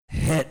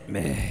Hit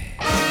me.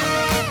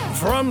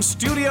 From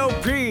Studio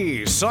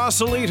P,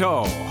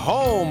 Sausalito,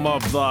 home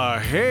of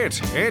the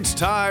hit, it's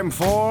time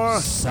for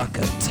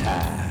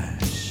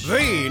Succotash.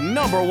 the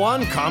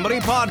 _1 comedy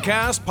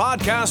podcast,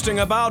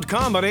 podcasting about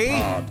comedy.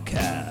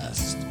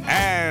 Podcast.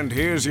 And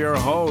here's your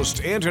host,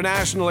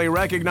 internationally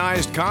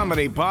recognized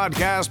comedy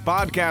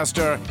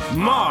podcaster,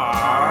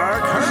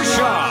 Mark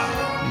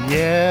Hershon.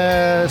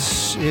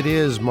 Yes, it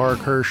is Mark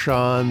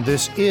Hershon.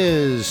 This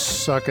is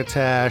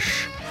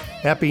Succotash,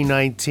 Epi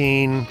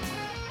 19.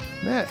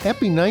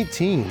 Epi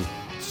 19.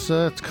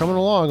 It's coming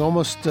along,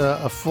 almost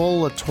a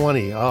full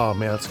 20. Oh,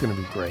 man, it's going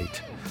to be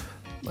great.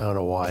 I don't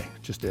know why.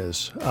 It just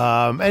is.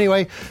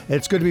 Anyway,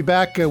 it's good to be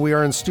back. We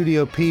are in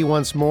Studio P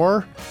once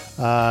more.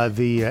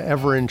 The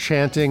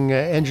ever-enchanting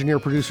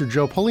engineer-producer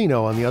Joe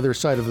Polino on the other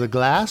side of the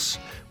glass,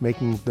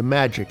 making the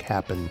magic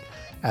happen,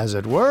 as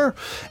it were.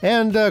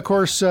 And, of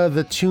course,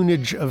 the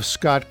tunage of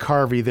Scott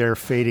Carvey there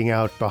fading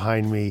out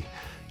behind me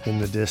in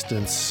the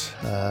distance.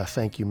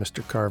 Thank you,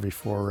 Mr. Carvey,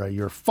 for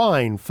your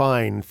fine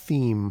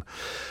theme.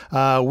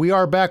 We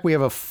are back. We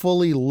have a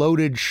fully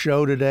loaded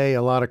show today.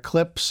 A lot of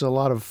clips, a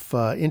lot of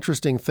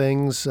interesting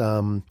things.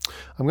 I'm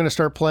going to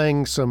start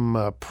playing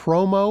some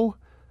promo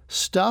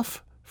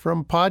stuff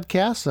from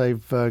podcasts.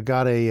 I've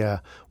got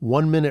a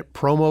 1-minute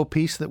promo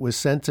piece that was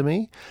sent to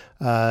me.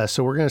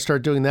 So we're going to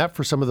start doing that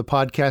for some of the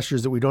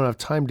podcasters that we don't have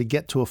time to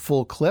get to a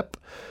full clip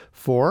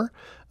for.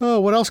 Oh,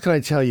 what else can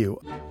I tell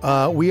you?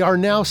 We are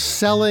now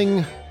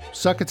selling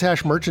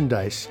Succotash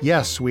merchandise.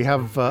 Yes, we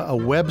have a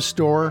web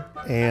store,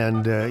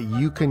 and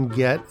you can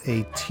get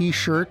a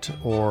t-shirt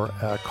or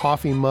a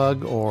coffee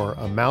mug or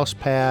a mouse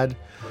pad.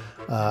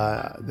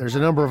 There's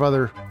a number of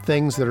other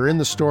things that are in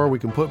the store. We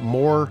can put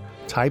more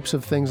types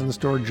of things in the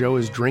store. Joe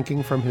is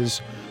drinking from his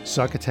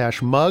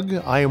Succotash mug.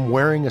 I am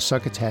wearing a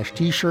Succotash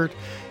t-shirt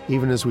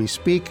even as we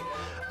speak.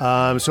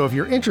 So if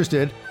you're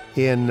interested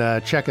in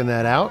checking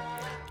that out,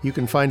 you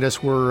can find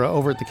us. We're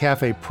over at the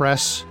Cafe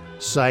Press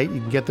site.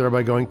 You can get there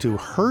by going to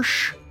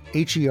Hersh,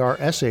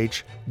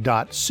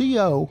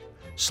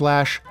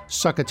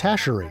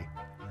 HERSH.co/succotashery.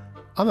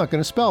 I'm not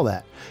going to spell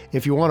that.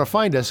 If you want to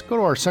find us, go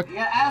to our You're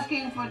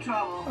asking for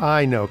trouble.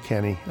 I know,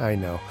 Kenny. I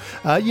know.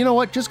 You know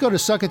what? Just go to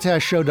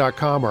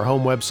succotashshow.com, our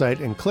home website,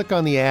 and click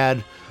on the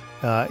ad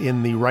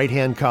in the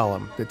right-hand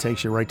column that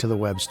takes you right to the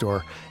web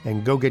store,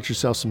 and go get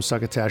yourself some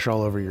Succotash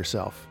all over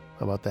yourself.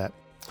 How about that?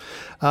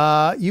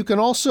 You can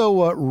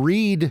also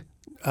read,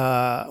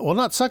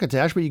 not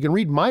Succotash, but you can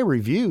read my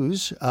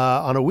reviews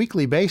on a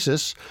weekly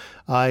basis.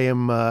 I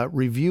am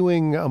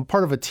I'm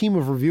part of a team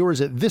of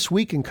reviewers at This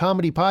Week in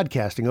Comedy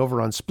Podcasting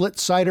over on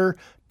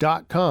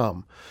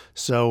splitsider.com.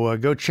 So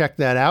go check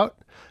that out.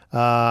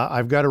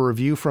 I've got a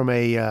review from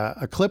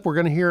a clip we're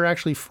going to hear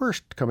actually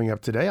first coming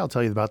up today. I'll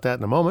tell you about that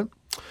in a moment.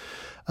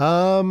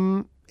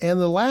 And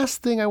the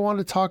last thing I want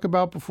to talk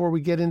about before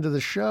we get into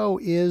the show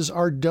is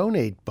our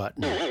donate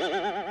button.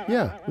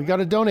 Yeah, we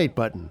got a donate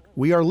button.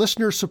 We are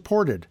listener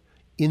supported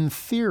in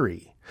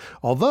theory,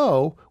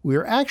 although we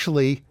are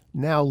actually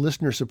now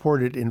listener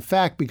supported in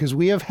fact, because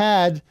we have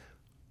had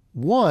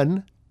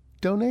one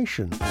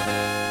donation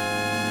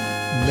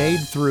made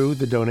through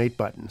the donate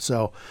button.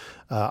 So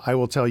I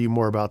will tell you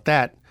more about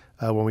that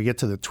when we get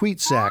to the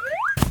tweet sack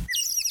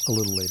a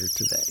little later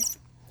today.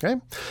 Okay.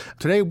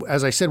 Today,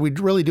 as I said, we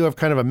really do have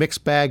kind of a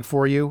mixed bag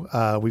for you.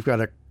 We've got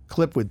a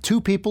clip with two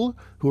people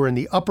who are in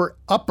the upper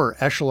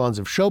echelons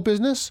of show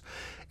business.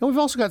 And we've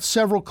also got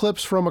several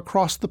clips from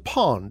across the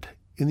pond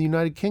in the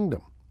United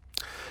Kingdom.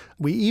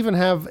 We even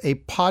have a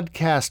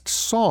podcast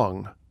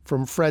song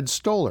from Fred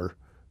Stoller,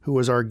 who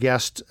was our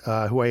guest,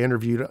 who I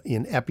interviewed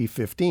in Epi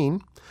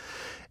 15.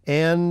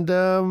 And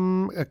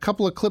a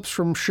couple of clips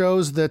from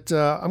shows that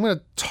I'm going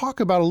to talk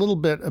about a little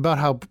bit about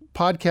how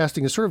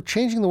podcasting is sort of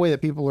changing the way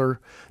that people are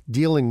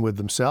dealing with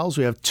themselves.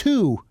 We have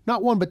two,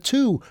 not one, but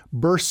two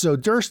bursts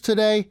of Durst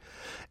today.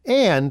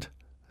 And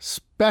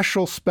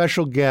special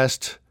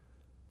guest,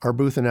 our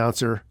booth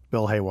announcer,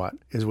 Bill Haywatt,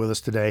 is with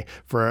us today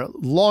for a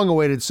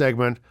long-awaited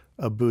segment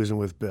of Boozing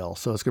with Bill.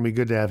 So it's going to be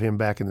good to have him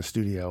back in the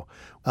studio.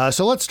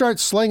 So let's start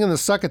slinging the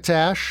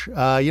Succotash.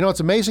 It's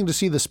amazing to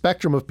see the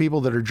spectrum of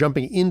people that are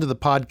jumping into the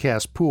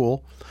podcast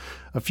pool.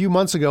 A few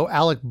months ago,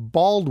 Alec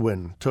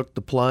Baldwin took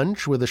the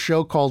plunge with a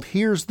show called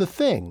Here's the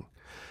Thing.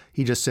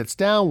 He just sits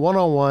down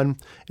one-on-one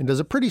and does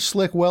a pretty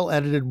slick,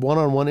 well-edited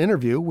one-on-one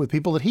interview with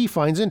people that he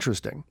finds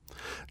interesting.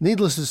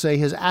 Needless to say,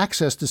 his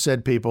access to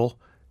said people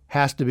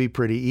has to be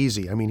pretty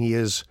easy. I mean, he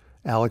is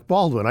Alec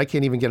Baldwin. I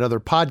can't even get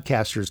other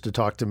podcasters to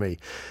talk to me.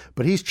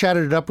 But he's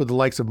chatted it up with the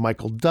likes of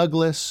Michael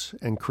Douglas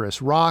and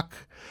Chris Rock.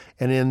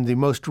 And in the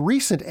most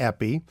recent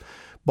epi,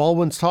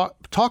 Baldwin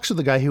talks to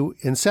the guy who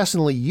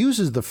incessantly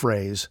uses the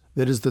phrase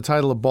that is the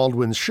title of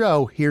Baldwin's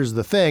show, Here's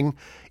the Thing.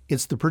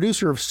 It's the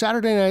producer of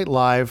Saturday Night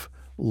Live,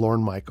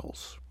 Lorne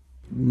Michaels.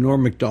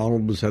 Norm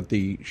Macdonald was at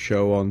the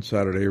show on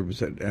Saturday,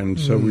 and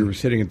so we were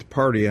sitting at the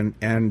party,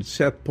 and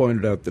Seth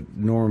pointed out that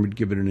Norm had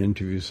given an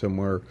interview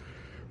somewhere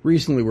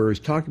recently where he was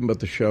talking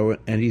about the show,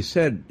 and he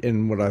said,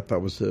 in what I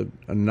thought was a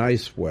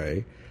nice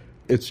way,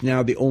 it's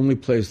now the only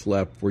place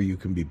left where you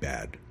can be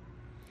bad.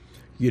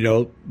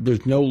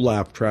 There's no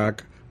laugh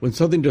track. When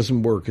something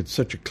doesn't work, it's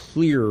such a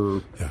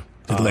clear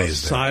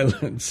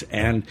silence.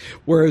 And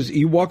whereas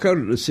you walk out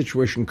at a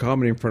situation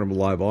comedy in front of a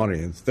live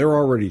audience, they're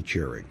already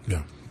cheering.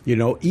 Yeah.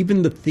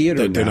 Even the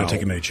theater They're now, not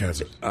taking any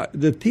chances.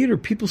 The theater,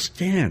 people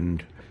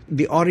stand.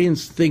 The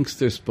audience thinks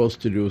they're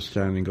supposed to do a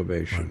standing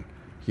ovation.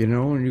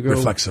 And you go...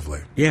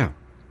 Reflexively. Yeah.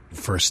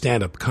 For a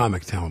stand-up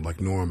comic talent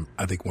like Norm,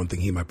 I think one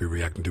thing he might be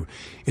reacting to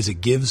is it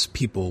gives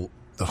people,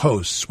 the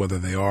hosts, whether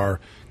they are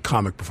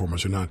comic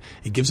performers or not,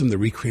 it gives them the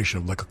recreation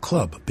of like a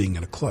club, being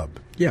in a club.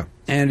 Yeah.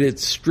 And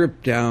it's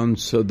stripped down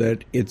so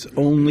that it's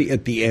only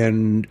at the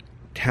end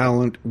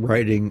talent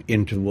writing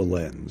into a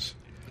lens.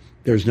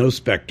 There's no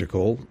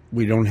spectacle.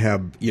 We don't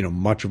have,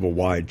 much of a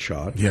wide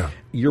shot. Yeah.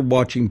 You're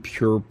watching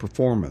pure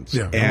performance.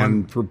 Yeah.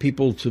 And for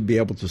people to be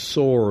able to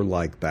soar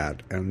like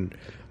that, and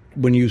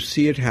when you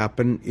see it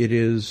happen, it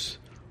is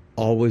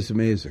always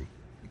amazing.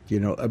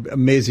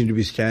 Amazing to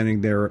be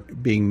standing there,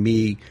 being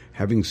me,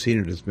 having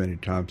seen it as many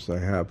times as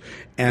I have.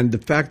 And the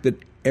fact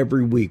that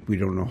every week we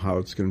don't know how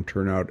it's going to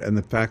turn out, and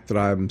the fact that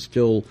I'm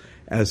still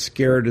as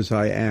scared as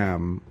I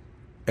am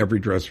every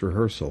dress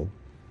rehearsal.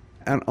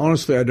 And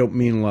honestly, I don't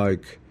mean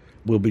like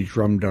we'll be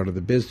drummed out of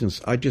the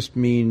business. I just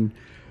mean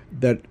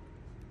that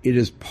it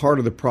is part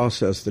of the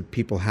process that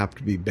people have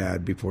to be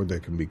bad before they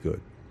can be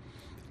good.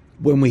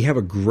 When we have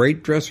a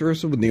great dress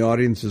rehearsal, when the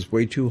audience is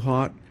way too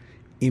hot,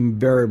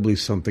 invariably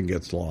something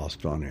gets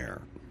lost on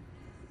air.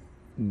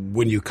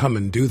 When you come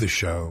and do the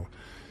show,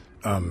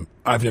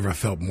 I've never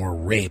felt more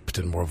raped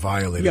and more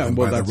violated than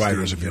by the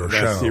writers of your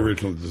show. That's the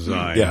original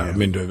design. Yeah, I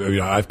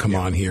mean, I've come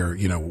on here,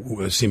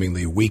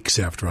 seemingly weeks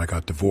after I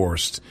got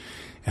divorced,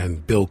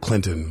 and Bill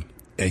Clinton,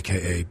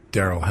 a.k.a.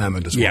 Daryl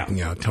Hammond, is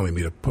walking out telling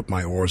me to put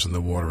my oars in the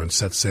water and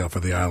set sail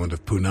for the island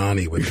of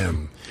Punani with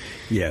him.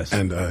 Yes.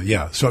 And,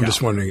 so I'm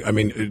just wondering, I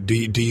mean, do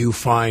you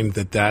find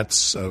that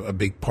that's a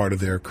big part of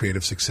their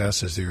creative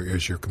success,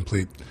 is your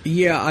complete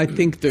Yeah, I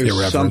think there's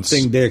irreverence?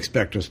 Something they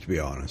expect us to be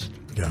honest.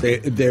 Yeah.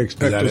 They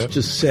expect us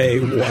to say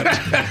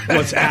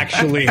what's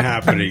actually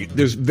happening.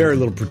 There's very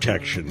little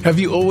protection. Have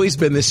you always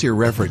been this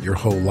irreverent your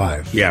whole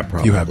life? Yeah,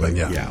 probably. You have been,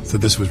 yeah. So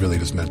this was really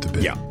just meant to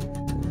be. Yeah.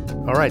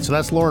 All right, so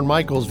that's Lorne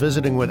Michaels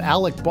visiting with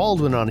Alec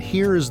Baldwin on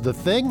Here's the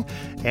Thing,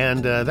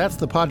 and that's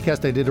the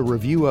podcast I did a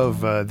review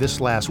of this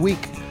last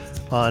week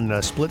on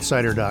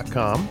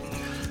splitsider.com.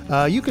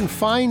 You can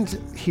find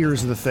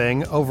Here's the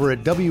Thing over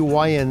at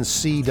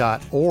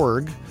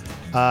wync.org.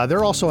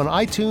 They're also on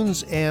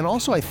iTunes, and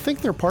also I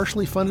think they're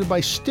partially funded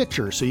by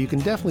Stitcher, so you can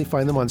definitely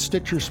find them on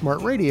Stitcher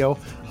Smart Radio,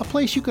 a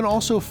place you can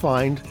also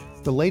find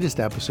the latest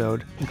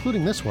episode,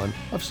 including this one,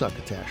 of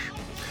Succotash.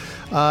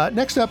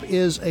 Next up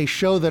is a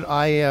show that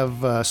I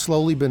have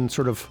slowly been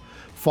sort of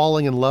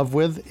falling in love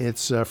with.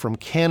 It's from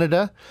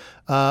Canada.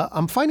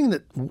 I'm finding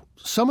that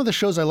some of the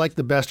shows I like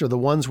the best are the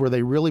ones where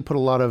they really put a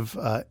lot of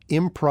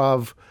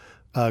improv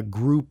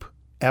group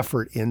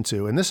effort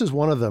into. And this is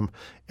one of them.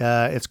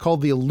 It's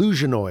called The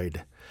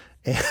Illusionoid.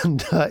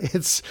 And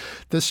it's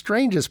the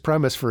strangest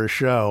premise for a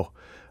show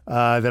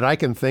that I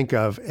can think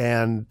of.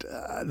 And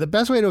the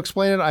best way to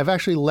explain it, I've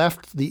actually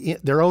left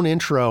their own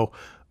intro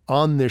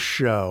on this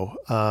show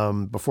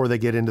before they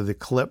get into the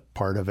clip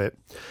part of it.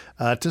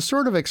 To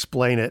sort of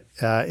explain it,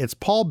 it's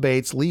Paul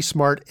Bates, Lee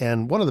Smart,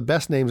 and one of the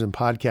best names in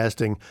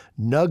podcasting,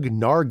 Nug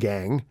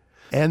Nargang,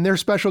 and their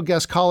special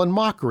guest, Colin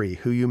Mockery,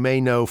 who you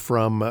may know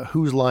from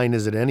Whose Line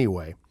Is It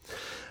Anyway?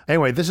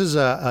 Anyway, this is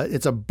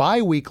it's a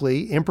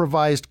bi-weekly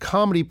improvised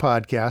comedy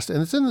podcast,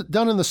 and it's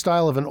done in the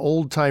style of an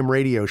old-time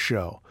radio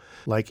show,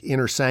 like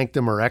Inner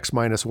Sanctum or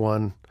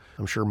X-1.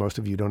 I'm sure most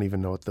of you don't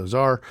even know what those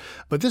are.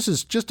 But this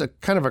is just a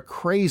kind of a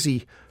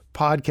crazy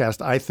podcast,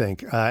 I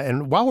think.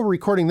 And while we're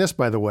recording this,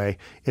 by the way,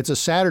 it's a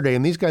Saturday,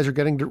 and these guys are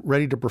getting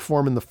ready to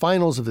perform in the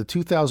finals of the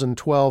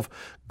 2012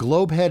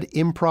 Globehead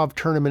Improv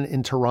Tournament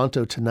in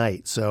Toronto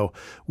tonight. So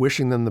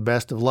wishing them the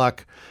best of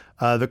luck.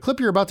 The clip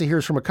you're about to hear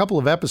is from a couple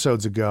of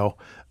episodes ago.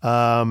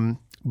 But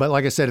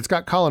like I said, it's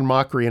got Colin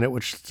Mockery in it,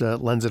 which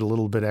lends it a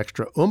little bit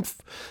extra oomph.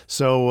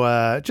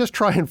 So just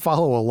try and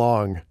follow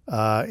along.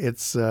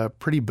 It's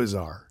pretty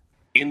bizarre.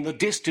 In the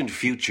distant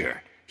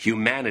future,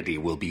 humanity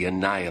will be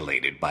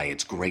annihilated by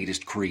its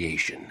greatest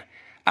creation,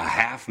 a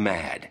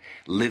half-mad,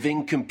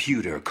 living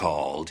computer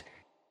called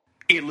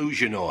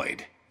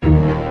Illusionoid.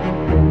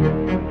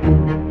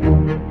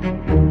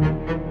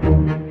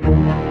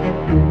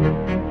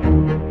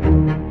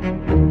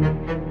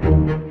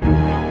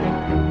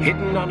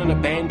 Hidden on an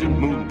abandoned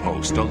moon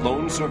post, a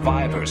lone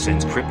survivor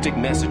sends cryptic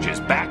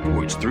messages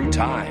backwards through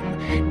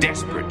time,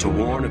 desperate to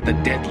warn of the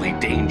deadly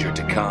danger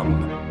to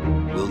come.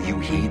 Will you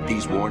heed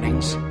these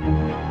warnings?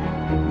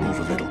 Move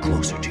a little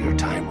closer to your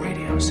time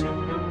radios.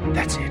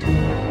 That's it.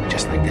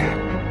 Just like that.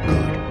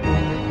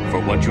 Good. For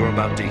what you're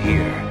about to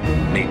hear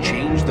may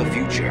change the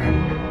future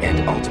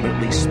and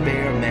ultimately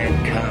spare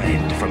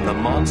mankind from the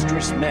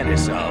monstrous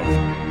menace of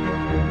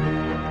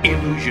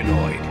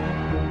Illusionoid.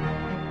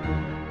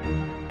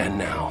 And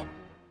now,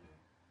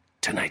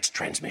 tonight's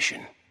transmission.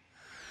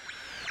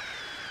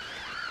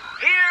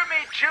 Hear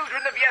me,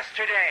 children of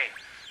yesterday.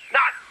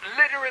 Not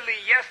literally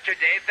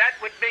yesterday. That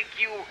would make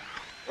you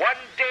 1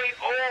 day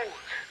old.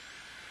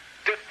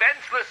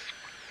 Defenseless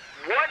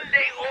 1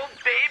 day old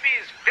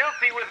babies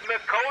filthy with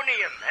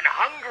meconium and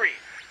hungry,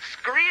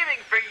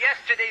 screaming for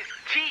yesterday's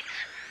teat.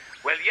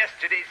 Well,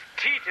 yesterday's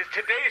teat is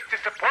today's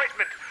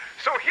disappointment,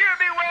 so hear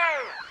me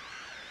well.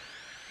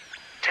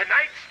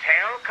 Tonight's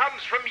tale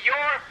comes from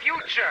your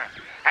future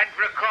and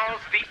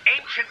recalls the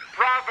ancient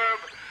proverb,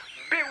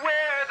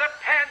 beware the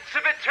pants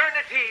of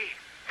eternity.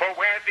 For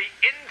where the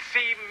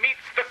inseam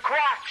meets the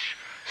crotch,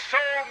 so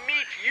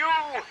meet you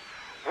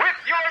with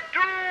your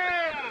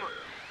doom.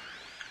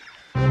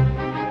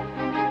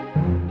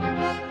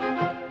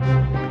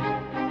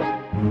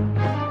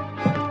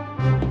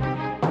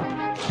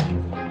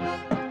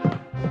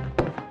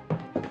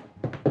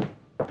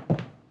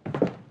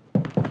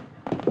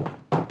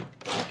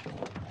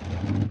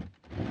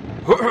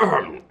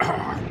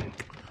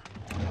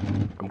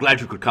 I'm glad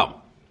you could come.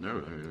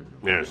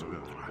 Yes.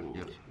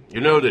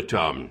 You know that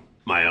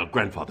my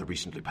grandfather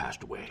recently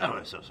passed away. Oh,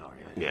 I'm so sorry.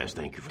 Yes,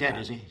 thank you for Dead,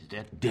 that. is he? He's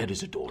dead? Dead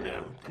as a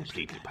doornail.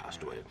 Completely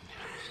passed away.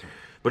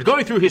 But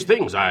going through his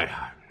things, I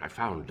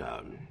found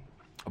a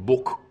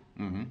book.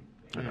 Mm-hmm.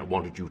 And I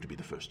wanted you to be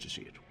the first to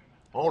see it.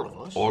 All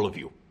of us? All of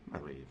you.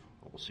 Well, we've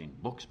all seen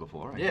books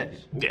before.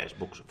 Yes. Yes,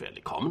 books are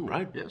fairly common,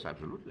 right? Yes,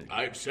 absolutely.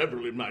 I have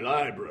several in my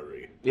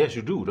library. Yes,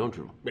 you do, don't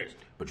you? Yes.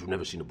 But you've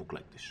never seen a book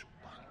like this.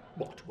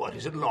 What?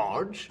 Is it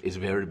large? It's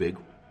very big.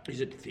 Is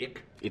it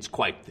thick? It's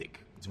quite thick.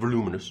 It's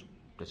voluminous.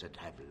 Does it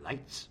have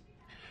lights?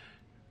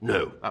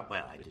 No.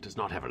 It does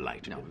not have a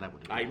light. No, that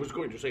would. I was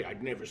going to say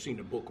I'd never seen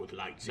a book with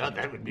lights. No,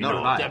 that would be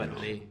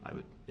definitely.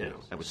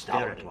 I would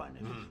stare at one.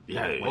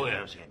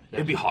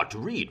 It'd be hard to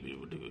read. It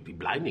would be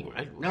blinding,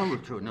 right? No,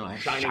 true. No,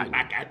 shining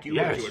back at you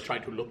as you were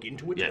trying to look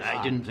into it. Yes.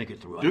 I didn't think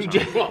it through.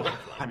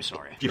 I'm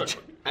sorry.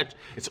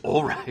 It's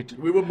all right.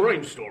 We were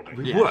brainstorming.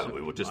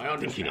 We were just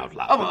thinking out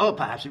loud. Oh,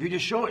 perhaps if you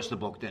just show us the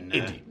book, then.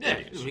 Indeed.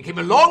 Yes. We came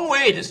a long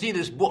way to see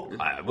this book.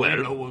 We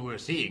didn't know we were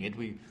seeing it.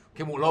 We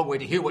came a long way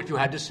to hear what you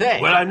had to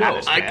say. Well, I know.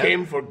 I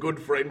came for good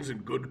friends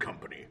and good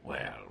company.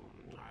 Well,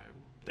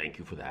 thank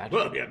you for that.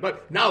 Well, yeah,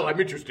 but now I'm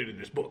interested in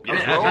this book.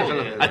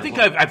 I think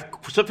I've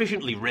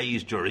sufficiently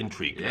raised your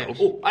intrigue. Yes.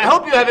 I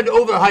hope you haven't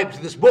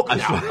overhyped this book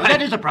now.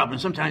 That is a problem.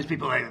 Sometimes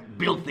people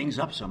build things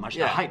up so much.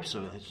 The hype.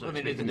 So this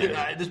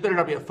better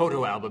not be a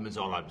photo album, is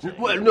all I'm saying.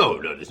 Well,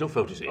 no, there's no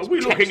photos. Are we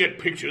looking at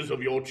pictures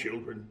of your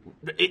children?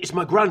 It's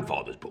my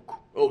grandfather's book.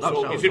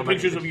 So is it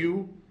pictures of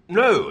you?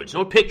 No, it's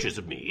not pictures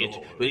of me.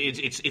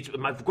 It's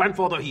my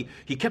grandfather.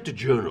 He kept a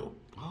journal.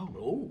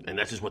 Oh. And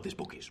that is what this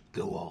book is.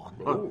 Go on.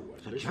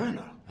 A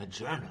journal. A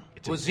journal.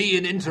 Was he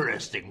an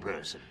interesting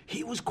person?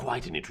 He was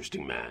quite an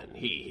interesting man.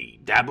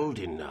 He dabbled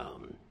in,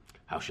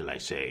 how shall I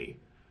say,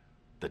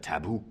 the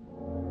taboo.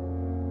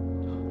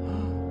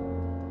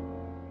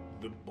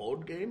 The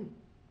board game?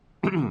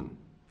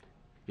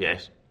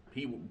 Yes.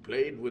 He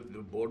played with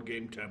the board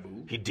game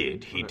Taboo? He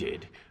did.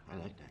 I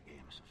like that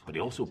game. But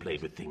he also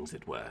played with things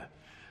that were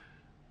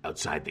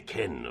outside the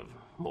ken of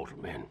mortal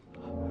men.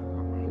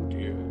 Oh,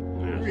 dear.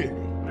 Yes. Really?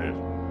 Yes.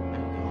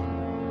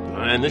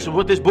 And this is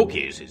what this book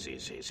is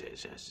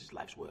his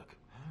life's work.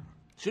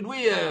 Should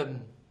we,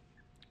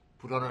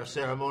 put on our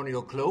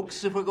ceremonial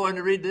cloaks if we're going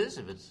to read this?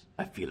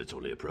 I feel it's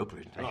only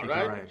appropriate.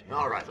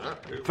 All right.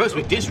 First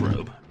we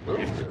disrobe.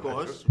 Of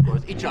course.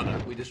 Each other.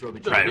 We disrobe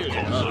each other. Right, of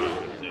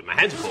course. My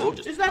hands are full.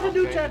 Is that a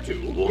new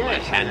tattoo? Warm my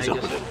hands up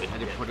a little bit. I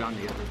had it put on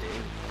the other day.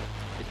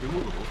 It's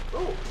removable.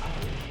 Oh.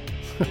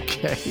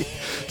 Okay,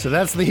 so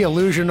that's the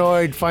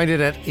Illusionoid. Find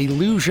it at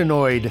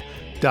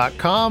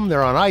illusionoid.com.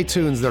 They're on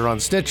iTunes, they're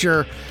on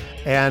Stitcher,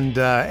 and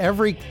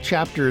every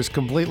chapter is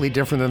completely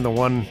different than the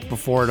one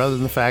before it, other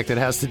than the fact it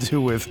has to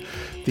do with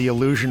the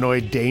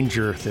Illusionoid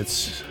danger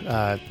that's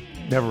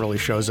never really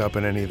shows up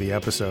in any of the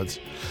episodes.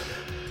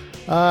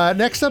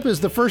 Next up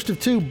is the first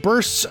of two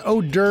Bursts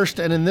O' Durst,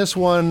 and in this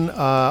one,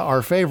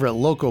 our favorite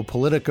local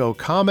Politico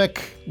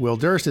comic, Will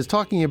Durst, is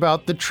talking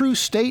about the true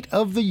state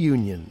of the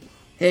Union.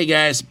 Hey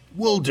guys,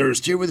 Will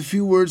Durst here with a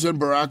few words on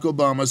Barack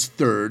Obama's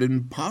third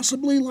and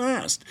possibly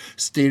last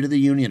State of the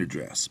Union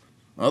address.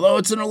 Although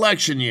it's an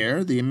election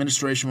year, the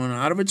administration went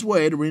out of its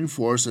way to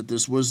reinforce that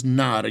this was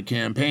not a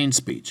campaign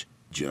speech,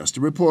 just a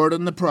report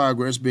on the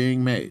progress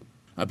being made.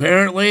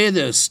 Apparently,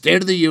 the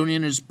State of the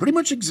Union is pretty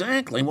much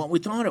exactly what we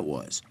thought it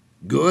was.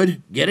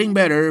 Good, getting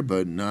better,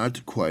 but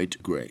not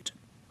quite great.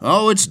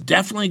 Oh, it's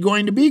definitely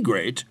going to be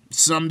great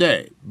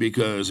someday,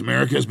 because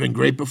America has been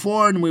great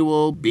before and we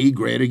will be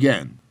great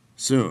again.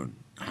 Soon.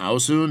 How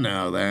soon?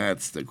 Now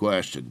that's the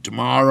question.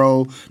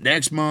 Tomorrow,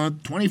 next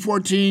month,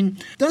 2014,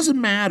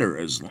 doesn't matter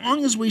as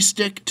long as we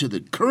stick to the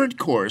current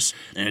course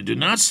and do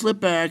not slip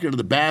back into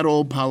the bad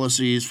old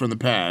policies from the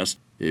past,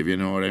 if you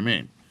know what I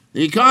mean.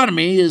 The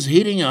economy is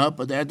heating up,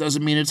 but that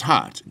doesn't mean it's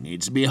hot. It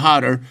needs to be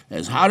hotter,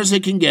 as hot as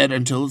it can get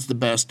until it's the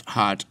best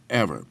hot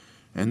ever.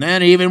 And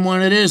then even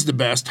when it is the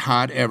best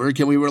hot ever,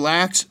 can we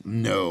relax?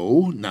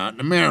 No, not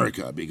in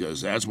America,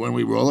 because that's when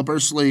we roll up our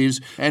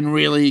sleeves and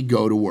really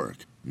go to work.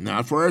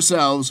 Not for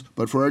ourselves,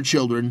 but for our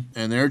children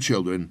and their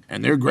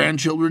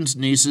grandchildren's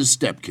nieces'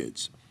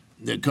 stepkids.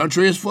 The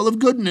country is full of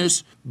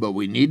goodness, but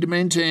we need to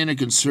maintain a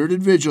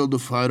concerted vigil to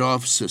fight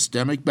off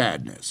systemic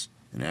badness.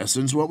 In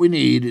essence, what we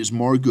need is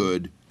more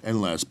good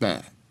and less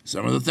bad.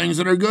 Some of the things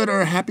that are good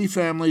are happy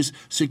families,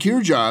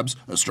 secure jobs,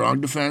 a strong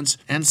defense,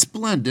 and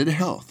splendid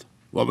health.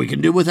 What we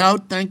can do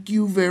without, thank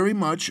you very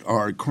much,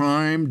 are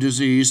crime,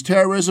 disease,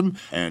 terrorism,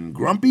 and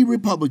grumpy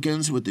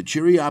Republicans with the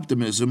cheery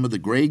optimism of the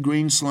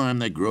gray-green slime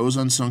that grows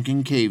on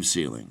sunken cave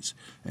ceilings.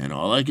 And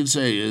all I can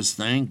say is,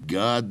 thank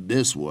God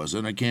this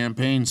wasn't a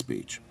campaign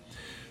speech.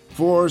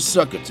 For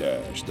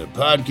Succotash, the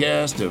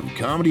podcast of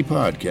comedy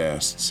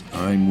podcasts,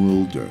 I'm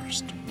Will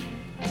Durst.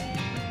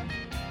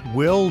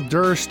 Will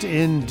Durst,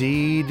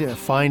 indeed.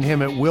 Find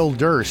him at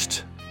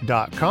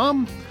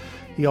willdurst.com.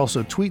 He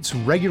also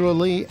tweets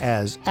regularly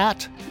as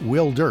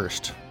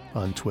 @WillDurst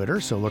on Twitter,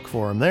 so look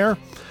for him there.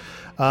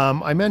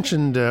 I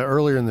mentioned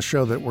earlier in the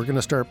show that we're going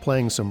to start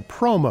playing some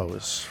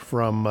promos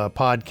from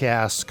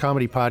podcasts,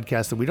 comedy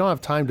podcasts that we don't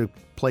have time to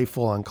play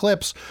full-on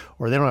clips,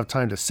 or they don't have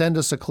time to send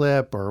us a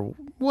clip, or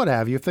what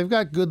have you. If they've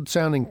got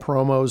good-sounding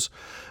promos,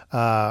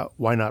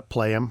 why not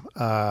play them?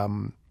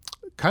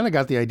 Kind of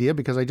got the idea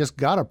because I just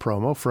got a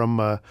promo from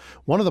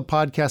one of the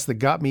podcasts that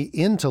got me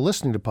into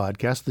listening to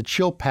podcasts, the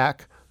Chill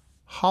Pack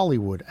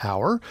Hollywood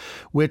Hour,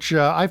 which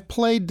I've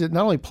played,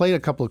 not only played a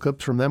couple of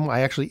clips from them,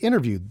 I actually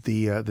interviewed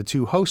the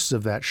two hosts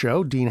of that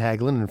show, Dean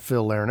Haglund and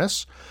Phil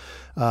Lernis,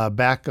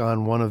 back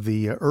on one of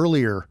the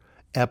earlier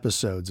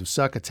episodes of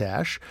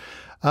Succotash.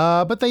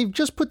 But they've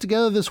just put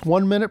together this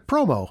 1-minute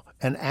promo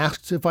and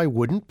asked if I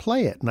wouldn't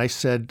play it. And I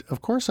said,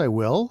 of course I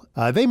will.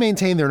 They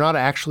maintain they're not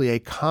actually a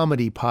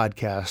comedy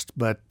podcast,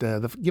 but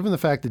given the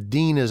fact that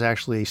Dean is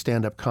actually a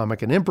stand-up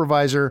comic and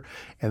improviser,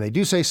 and they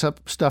do say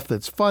stuff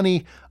that's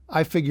funny,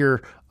 I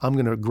figure I'm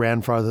going to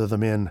grandfather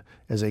them in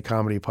as a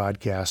comedy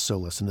podcast, so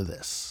listen to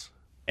this.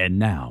 And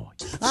now.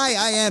 Hi,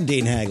 I am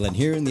Dean Haglund,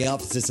 here in the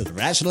offices of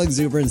Rational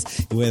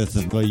Exuberance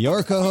with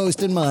your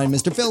co-host and mine,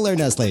 Mr. Phil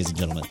Lernis, ladies and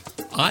gentlemen.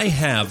 I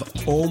have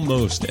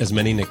almost as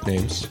many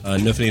nicknames.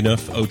 Nuffy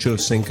Enough, Ocho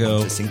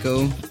Cinco.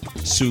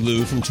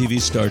 Sulu from TV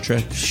Star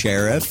Trek.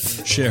 Sheriff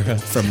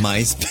from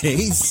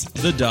MySpace.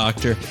 The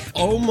Doctor.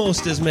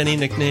 Almost as many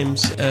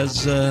nicknames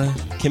as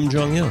Kim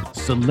Jong-il.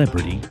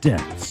 Celebrity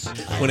deaths.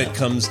 When it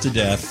comes to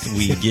death,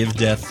 we give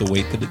death the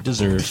weight that it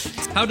deserves.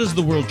 How does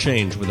the world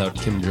change without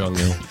Kim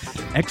Jong-il?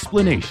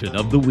 Explanation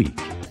of the week.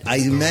 I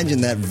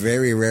imagine that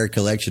very rare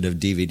collection of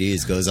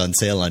DVDs goes on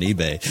sale on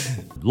eBay.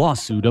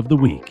 Lawsuit of the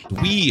week.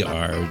 We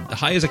are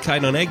high as a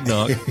kite on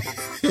eggnog.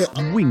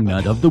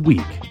 Wingnut of the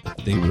week.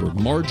 They were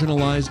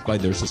marginalized by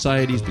their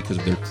societies because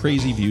of their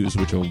crazy views,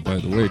 which, oh, by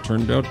the way,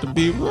 turned out to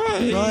be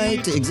right.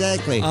 Right,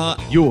 exactly.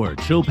 Your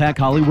Chill Pack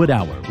Hollywood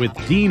Hour with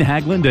Dean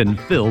Haglund and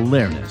Phil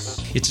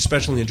Lernis. It's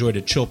especially enjoyed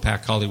at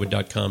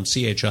chillpackhollywood.com,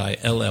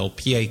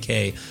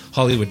 CHILLPAK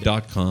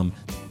Hollywood.com.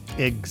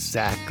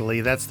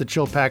 Exactly. That's the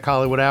Chill Pack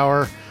Hollywood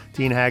Hour.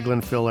 Dean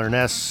Haglund, Phil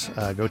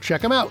Lernis. Go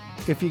check them out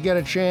if you get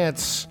a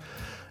chance.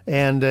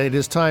 And it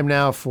is time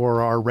now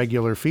for our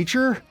regular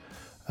feature,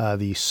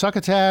 the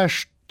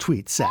Succotash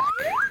Tweet Sack.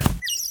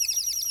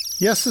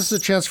 Yes, this is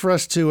a chance for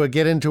us to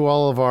get into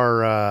all of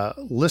our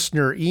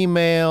listener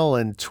email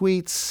and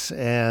tweets.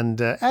 And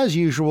as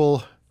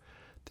usual,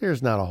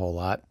 there's not a whole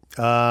lot.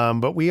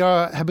 But we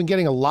have been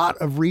getting a lot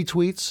of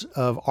retweets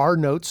of our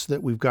notes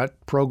that we've got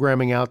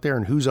programming out there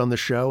and who's on the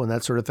show and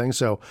that sort of thing.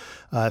 So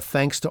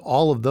thanks to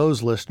all of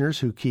those listeners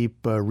who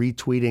keep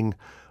retweeting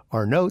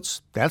our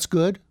notes. That's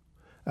good.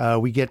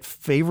 We get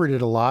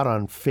favorited a lot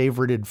on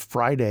Favorited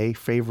Friday,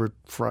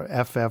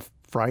 FF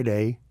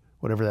Friday,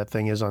 whatever that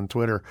thing is on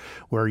Twitter,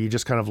 where you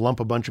just kind of lump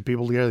a bunch of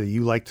people together that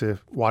you like to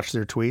watch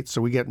their tweets.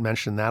 So we get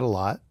mentioned that a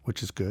lot,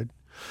 which is good.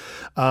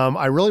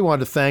 I really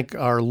wanted to thank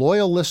our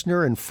loyal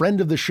listener and friend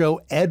of the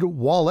show, Ed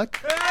Wallach,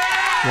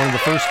 one of the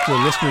first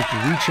listeners to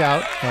reach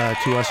out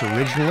to us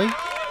originally,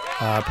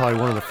 probably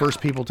one of the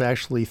first people to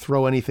actually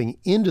throw anything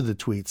into the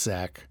tweet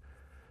sack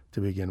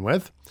to begin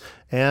with.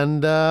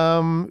 And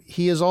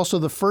he is also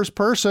the first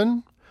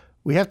person,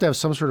 we have to have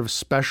some sort of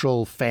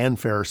special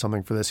fanfare or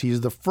something for this.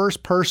 He's the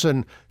first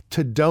person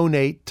to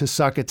donate to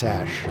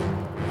Succotash.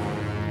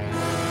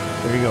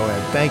 There you go,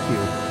 Ed. Thank you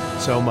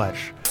so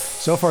much.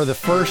 So far, the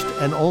first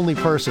and only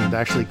person to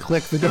actually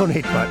click the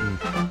donate button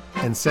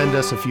and send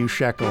us a few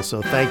shekels,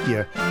 so thank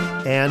you.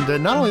 And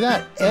not only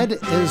that, Ed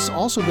has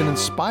also been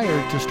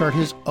inspired to start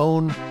his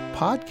own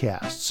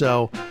podcast.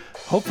 So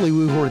hopefully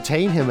we will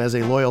retain him as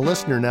a loyal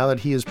listener now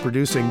that he is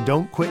producing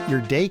Don't Quit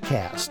Your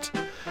Daycast.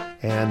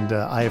 And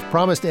I have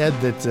promised Ed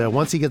that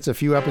once he gets a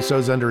few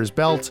episodes under his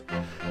belt,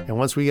 and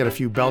once we get a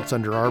few belts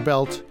under our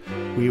belt,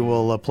 we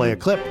will play a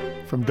clip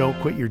from Don't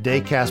Quit Your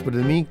Daycast. But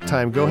in the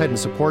meantime, go ahead and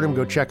support him.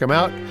 Go check him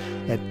out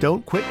at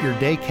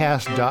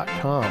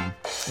don'tquityourdaycast.com.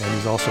 And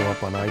he's also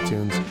up on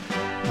iTunes.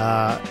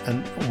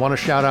 And I want to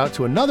shout out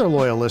to another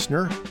loyal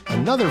listener,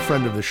 another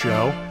friend of the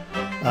show,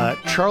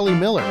 Charlie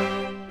Miller,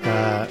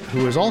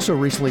 who has also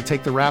recently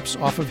taken the wraps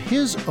off of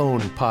his own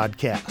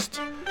podcast.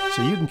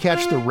 So you can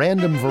catch the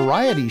Random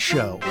Variety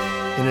Show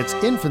in its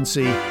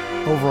infancy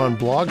over on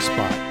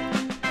Blogspot.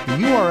 The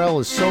URL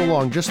is so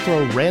long, just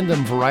throw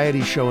Random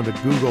Variety Show into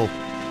Google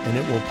and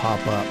it will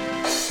pop up.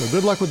 So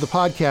good luck with the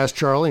podcast,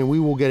 Charlie, and we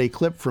will get a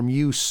clip from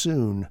you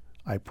soon,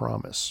 I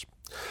promise.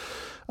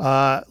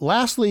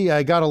 Lastly,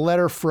 I got a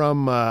letter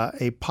from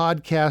a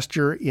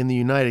podcaster in the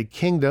United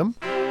Kingdom,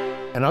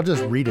 and I'll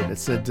just read it. It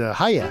said,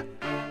 Hiya.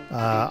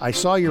 I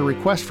saw your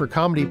request for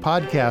comedy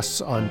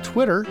podcasts on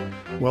Twitter.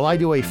 Well, I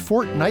do a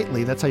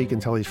fortnightly, that's how you can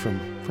tell he's from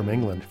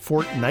England,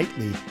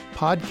 fortnightly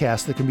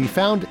podcast that can be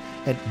found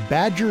at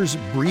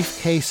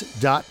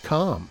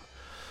badgersbriefcase.com.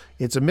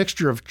 It's a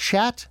mixture of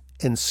chat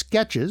and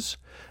sketches.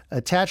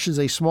 Attached is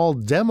a small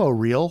demo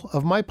reel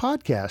of my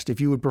podcast.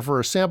 If you would prefer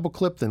a sample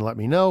clip, then let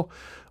me know.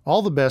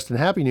 All the best and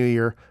Happy New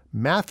Year,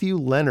 Matthew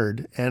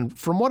Leonard. And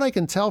from what I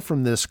can tell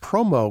from this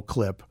promo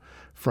clip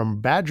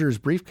from Badger's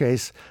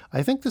Briefcase,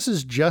 I think this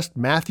is just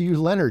Matthew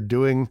Leonard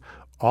doing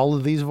all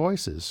of these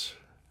voices.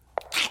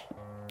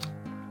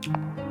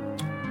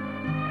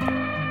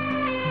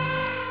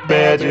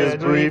 Badger's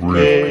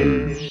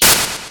Briefcase.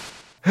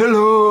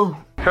 Hello.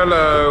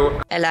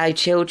 Hello. Hello,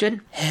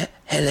 children.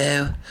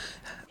 Hello.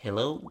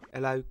 Hello.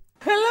 Hello.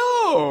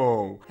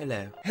 Hello.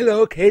 Hello.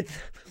 Hello, kids.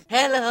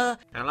 Hello.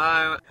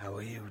 Hello. How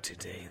are you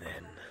today,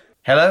 then?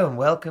 Hello, and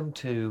welcome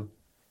to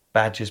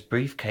Badger's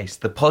Briefcase,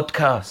 the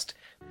podcast.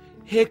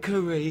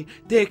 Hickory,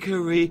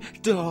 dickory,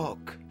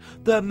 dock.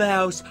 The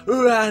mouse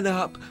ran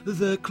up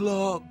the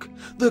clock.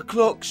 The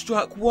clock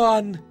struck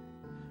 1.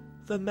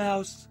 The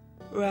mouse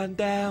ran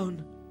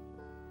down.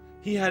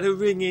 He had a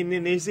ringing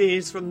in his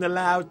ears from the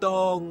loud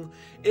dong.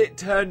 It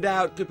turned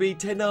out to be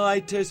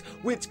tinnitus,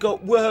 which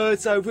got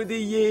worse over the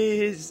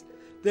years.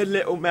 The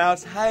little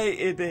mouse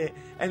hated it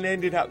and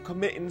ended up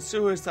committing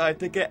suicide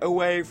to get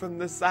away from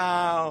the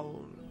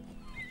sound,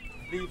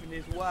 leaving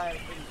his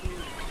wife and kids.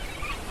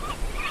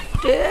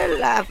 Dear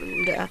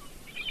Lavender,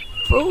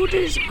 food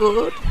is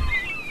good,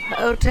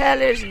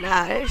 hotel is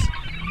nice,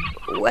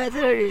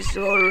 weather is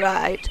all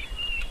right.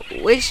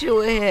 Wish you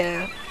were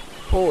here,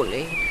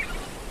 Pauline.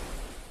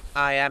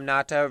 I am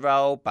not a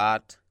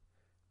robot.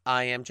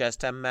 I am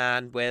just a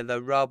man with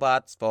a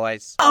robot's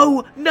voice.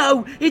 Oh,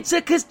 no, it's a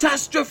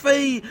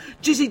catastrophe!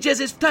 Jizzy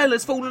Jezz's tail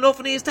has fallen off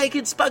and he has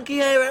taken spunky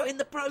hair out in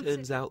the process.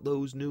 Turns out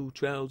those new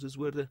trousers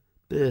were the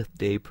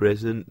birthday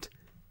present.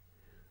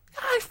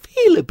 I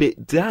feel a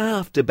bit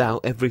daft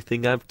about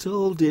everything I've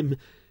told him,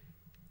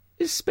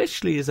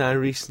 especially as I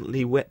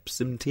recently wept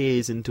some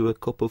tears into a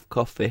cup of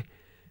coffee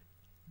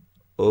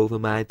over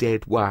my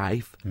dead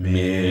wife.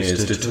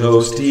 Mr.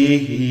 Toasty,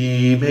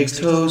 he makes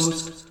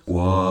toast.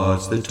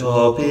 What's the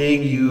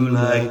topping you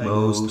like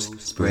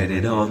most? Spread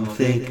it on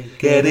thick,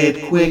 get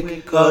it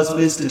quick, 'cause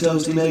Mr.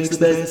 Toasty makes the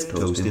best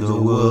toast in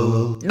the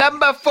world.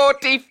 Number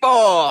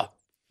 44,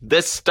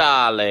 the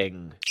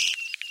Starling.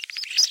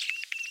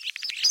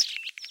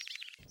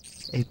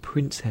 A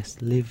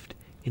princess lived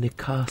in a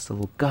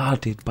castle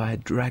guarded by a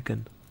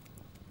dragon.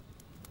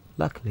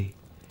 Luckily,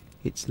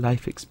 its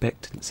life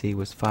expectancy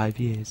was 5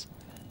 years,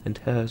 and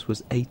hers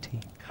was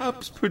 80.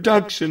 Cubs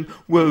production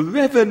will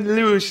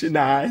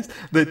revolutionize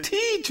the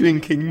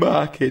tea-drinking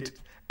market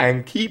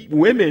and keep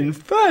women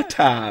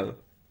fertile.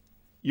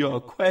 Your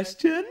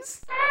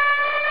questions?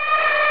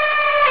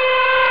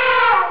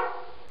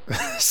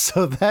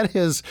 So that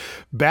is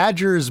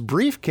Badger's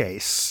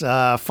Briefcase.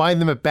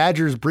 Find them at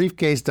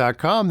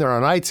badgersbriefcase.com. They're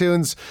on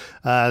iTunes.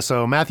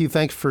 So Matthew,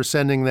 thanks for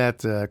sending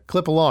that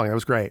clip along. That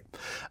was great.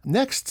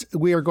 Next,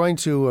 we are going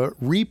to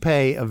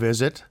pay a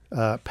revisit.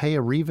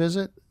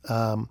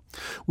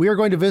 We are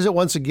going to visit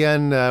once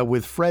again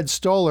with Fred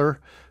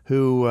Stoller,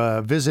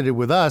 who visited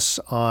with us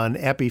on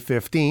Epi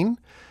 15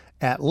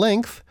 at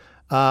length.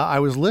 I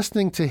was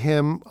listening to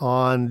him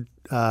on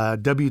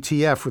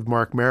WTF with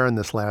Mark Maron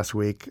this last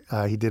week.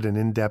 He did an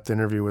in-depth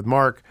interview with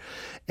Mark.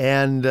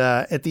 And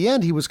at the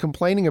end, he was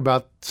complaining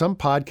about some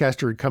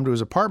podcaster had come to his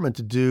apartment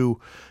to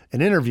do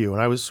an interview.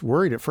 And I was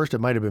worried at first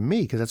it might have been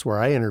me because that's where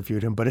I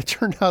interviewed him. But it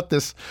turned out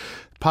this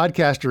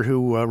podcaster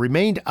who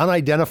remained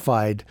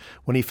unidentified,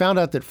 when he found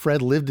out that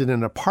Fred lived in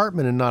an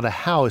apartment and not a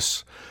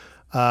house,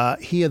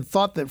 he had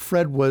thought that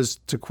Fred was,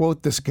 to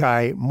quote this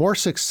guy, more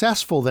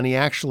successful than he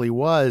actually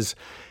was.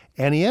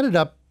 And he ended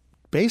up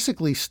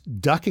basically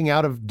ducking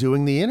out of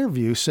doing the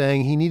interview,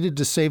 saying he needed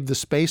to save the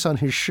space on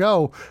his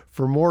show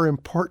for more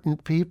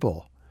important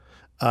people.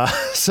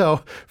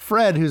 So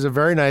Fred, who's a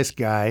very nice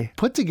guy,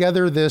 put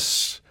together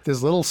this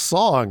little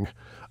song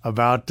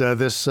about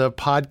this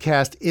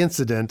podcast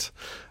incident.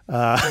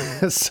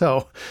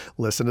 So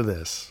listen to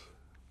this.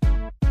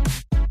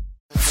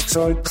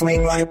 So I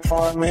cleaned my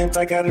apartment.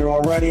 I got it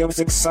all ready. I was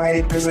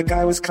excited because a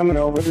guy was coming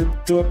over to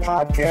do a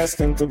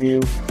podcast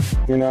interview,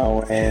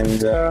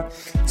 and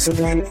so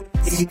then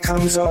he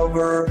comes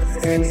over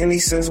and he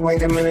says,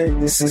 wait a minute,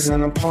 this is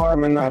an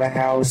apartment, not a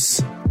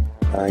house.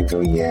 I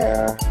go,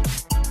 yeah,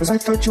 because I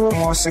thought you were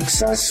more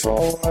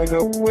successful. I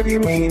go, what do you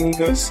mean? He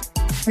goes,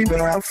 you've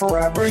been around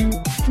forever.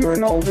 You're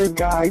an older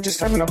guy, just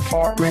have an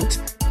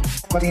apartment.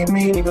 What do you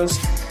mean? He goes,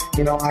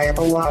 you know, I have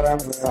a lot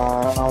of,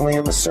 only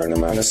have a certain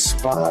amount of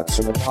spots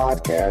for the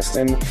podcast,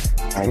 and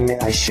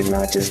I should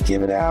not just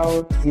give it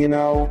out, you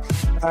know.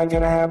 I'm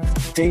gonna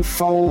have Dave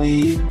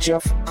Foley,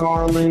 Jeff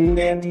Garland,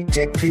 Andy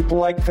Dick, people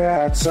like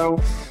that,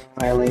 so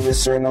I only have a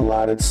certain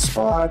allotted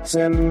spots,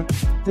 and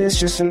there's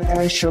just an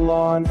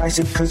echelon. I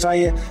said, because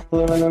I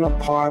live in an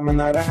apartment,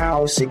 not a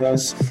house. He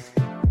goes,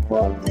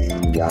 well,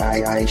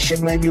 I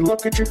should maybe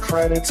look at your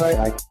credits.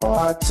 I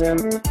thought,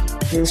 and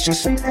there's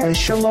just an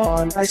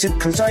echelon. I said,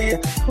 because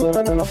I live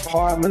in an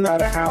apartment,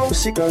 not a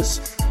house. He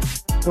goes,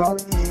 well,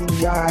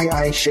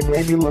 I should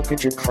maybe look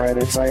at your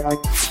credits.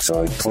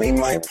 So I cleaned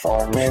my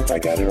apartment. I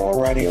got it all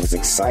ready. I was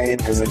excited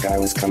because the guy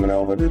was coming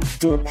over to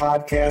do a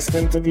podcast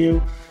interview,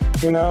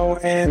 you know,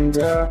 and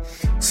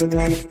so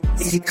then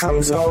he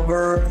comes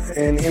over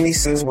and he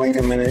says, wait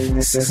a minute,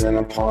 this is an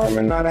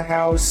apartment, not a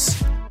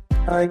house.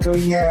 I go,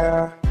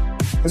 yeah,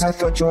 because I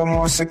thought you were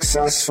more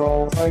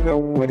successful. I go,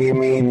 what do you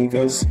mean? He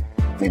goes,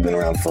 we've been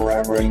around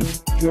forever.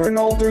 You're an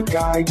older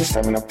guy, just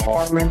have an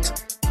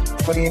apartment.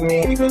 What do you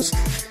mean? He goes,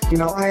 you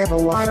know, I have a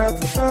lot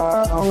of,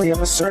 only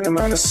have a certain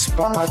amount of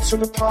spots for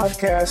the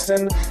podcast,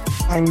 and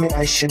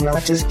I should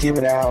not just give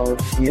it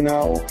out, you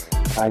know.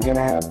 I'm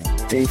gonna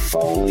have Dave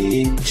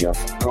Foley,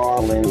 Jeff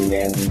Garland,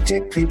 Andy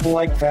Dick, people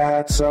like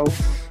that, so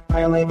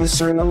I only have a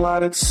certain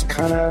allotted. It's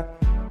kind of,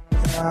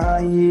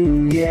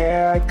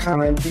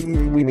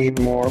 we need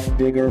more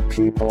bigger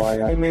people.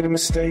 I made a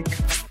mistake.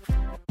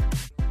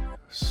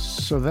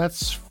 So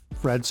that's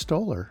Fred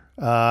Stoller.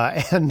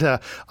 And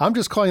I'm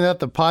just calling that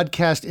the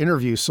podcast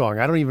interview song.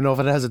 I don't even know if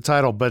it has a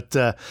title, but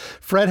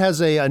Fred has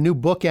a new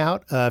book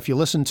out. If you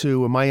listen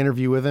to my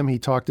interview with him, he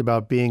talked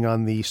about being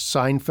on the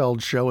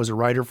Seinfeld show as a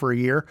writer for a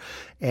year.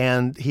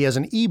 And he has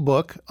an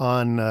ebook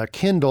on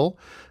Kindle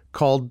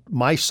called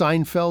My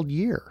Seinfeld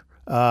Year.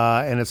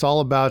 And it's all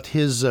about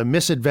his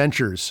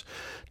misadventures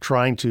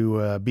trying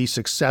to be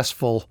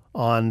successful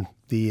on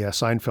the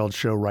Seinfeld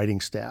show writing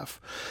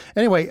staff.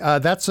 Anyway,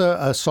 that's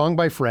a song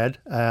by Fred,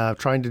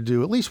 trying to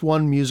do at least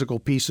one musical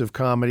piece of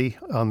comedy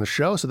on the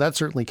show, so that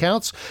certainly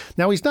counts.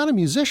 Now, he's not a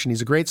musician.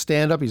 He's a great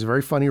stand-up. He's a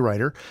very funny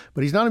writer,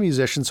 but he's not a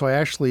musician, so I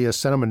actually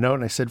sent him a note,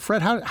 and I said,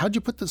 Fred, how'd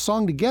you put the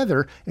song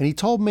together? And he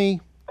told me,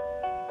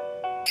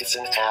 it's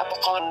an app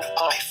on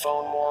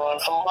iPhone, moron.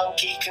 A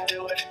monkey can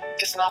do it.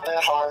 It's not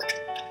that hard.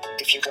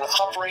 If you can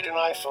operate an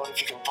iPhone,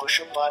 if you can push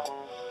a button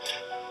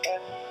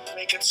and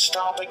make it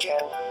stop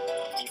again,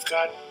 you've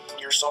got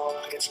your song.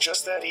 It's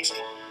just that easy.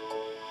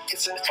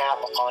 It's an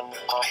app on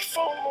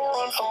iPhone,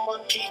 moron. A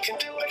monkey can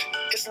do it.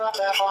 It's not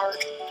that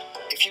hard.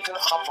 If you can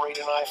operate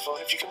an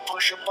iPhone, if you can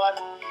push a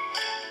button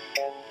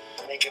and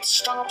make it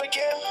stop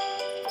again,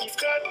 you've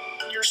got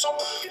your song.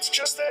 It's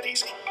just that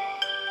easy.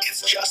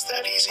 It's just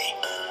that easy.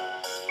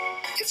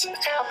 It's an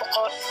app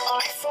on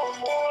iPhone,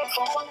 moron.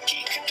 A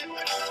monkey can do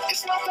it.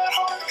 It's not that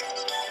hard.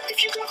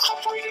 If you can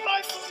operate an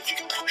iPhone, if you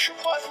can push a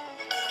button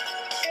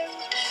and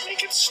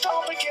make it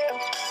stop again,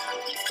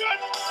 you've got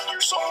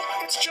your song.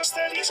 It's just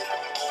that easy.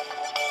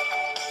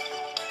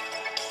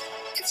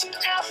 It's an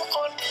app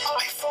on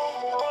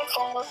iPhone, moron.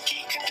 A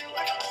monkey can do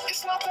it.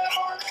 It's not that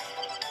hard.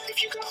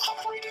 If you can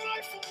operate an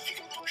iPhone, if you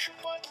can push a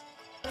button.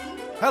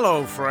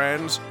 Hello,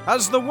 friends.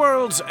 Has the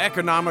world's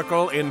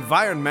economical,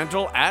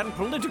 environmental, and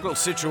political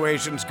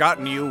situations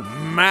gotten you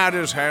mad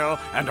as hell,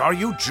 and are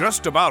you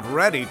just about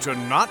ready to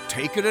not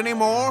take it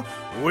anymore?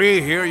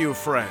 We hear you,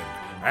 friend,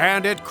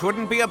 and it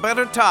couldn't be a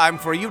better time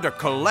for you to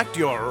collect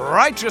your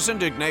righteous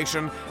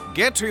indignation,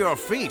 get to your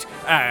feet,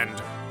 and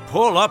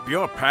pull up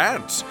your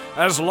pants.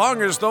 As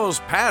long as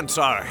those pants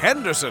are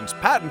Henderson's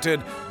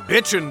patented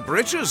bitchin'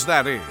 britches,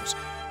 that is.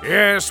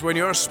 Yes, when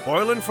you're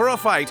spoiling for a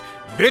fight,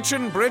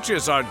 bitchin'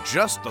 britches are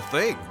just the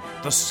thing.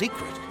 The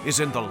secret is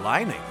in the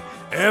lining.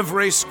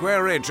 Every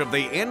square inch of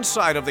the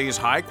inside of these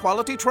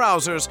high-quality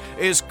trousers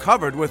is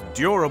covered with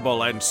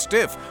durable and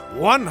stiff,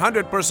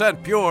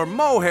 100% pure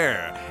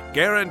mohair,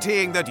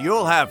 guaranteeing that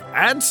you'll have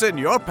ants in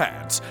your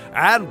pants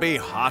and be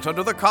hot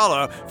under the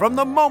collar from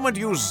the moment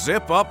you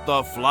zip up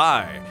the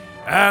fly.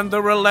 And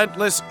the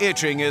relentless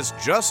itching is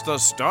just the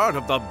start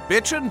of the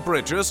bitchin'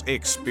 britches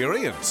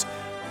experience.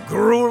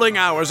 Grueling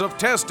hours of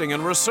testing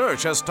and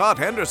research has taught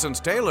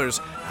Henderson's tailors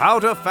how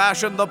to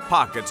fashion the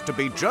pockets to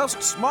be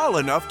just small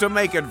enough to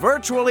make it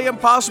virtually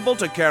impossible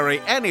to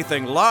carry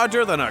anything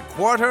larger than a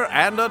quarter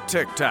and a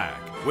tic-tac,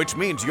 which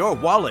means your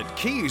wallet,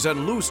 keys,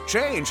 and loose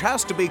change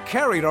has to be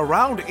carried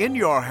around in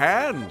your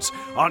hands.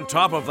 On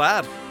top of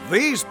that,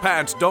 these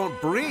pants don't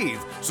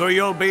breathe, so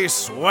you'll be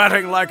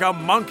sweating like a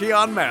monkey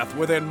on meth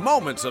within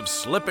moments of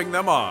slipping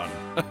them on.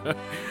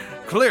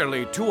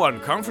 Clearly too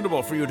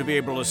uncomfortable for you to be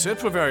able to sit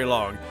for very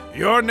long.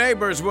 Your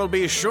neighbors will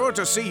be sure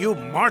to see you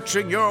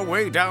marching your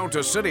way down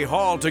to City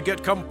Hall to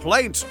get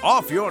complaints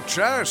off your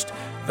chest.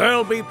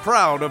 They'll be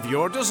proud of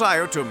your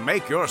desire to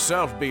make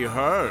yourself be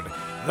heard.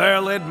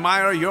 They'll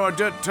admire your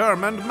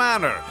determined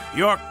manner,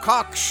 your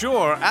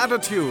cocksure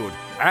attitude,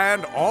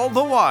 and all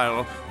the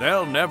while,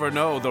 they'll never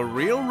know the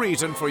real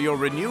reason for your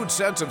renewed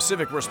sense of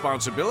civic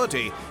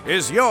responsibility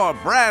is your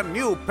brand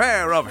new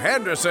pair of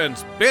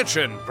Henderson's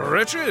Bitchin'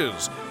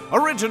 Britches.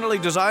 Originally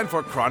designed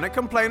for chronic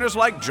complainers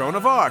like Joan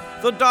of Arc,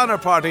 the Donner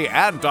Party,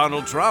 and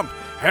Donald Trump,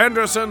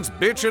 Henderson's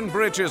Bitchin'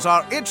 Britches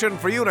are itching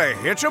for you to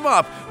hitch 'em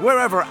up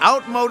wherever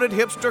outmoded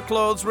hipster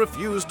clothes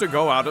refuse to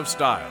go out of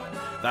style.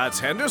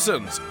 That's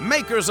Henderson's,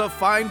 makers of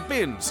fine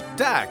bins,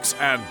 tacks,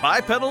 and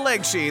bipedal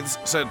leg sheaths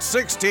since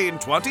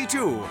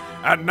 1622.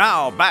 And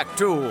now back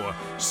to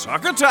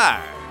Succotash.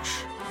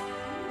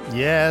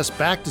 Yes,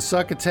 back to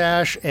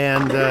Succotash,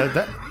 and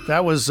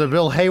that was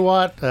Bill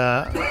Haywatt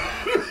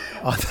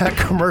on that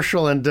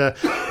commercial. And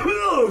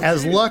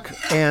as luck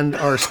and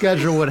our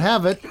schedule would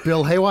have it,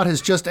 Bill Haywatt has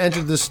just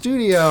entered the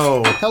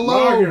studio.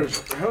 Hello.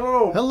 Marcus,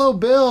 hello. Hello,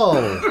 Bill.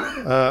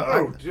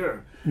 Oh,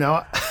 dear.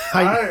 Now,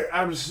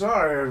 I'm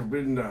sorry. I've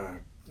been a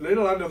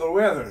little under the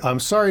weather.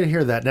 I'm sorry to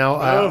hear that.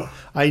 Now,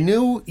 I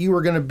knew you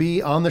were going to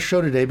be on the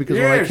show today because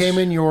when I came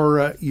in,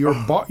 your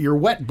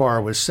wet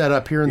bar was set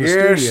up here in the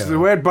studio. Yes, the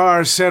wet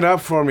bar is set up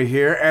for me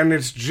here, and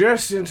it's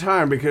just in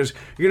time because,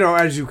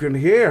 as you can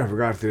hear, I've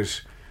got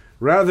this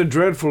rather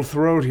dreadful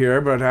throat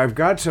here, but I've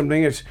got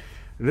something. It's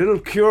a little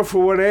cure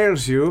for what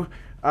ails you.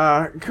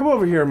 Come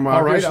over here,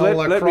 Marcus. All right,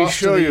 let me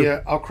show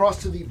you. I'll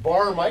cross to the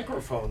bar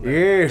microphone. Then.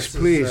 Yes,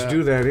 please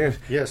do that. Yes.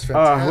 Yes,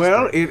 fantastic.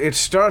 Well, it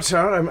starts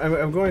out.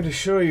 I'm going to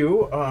show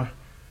you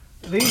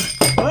these.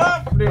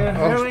 Oh,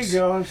 there we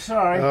go. I'm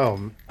sorry.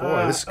 Oh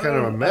boy, this is kind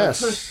of a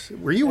mess.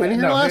 Were you in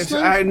here last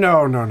night?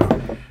 No.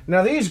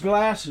 Now these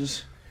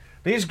glasses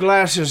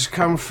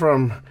come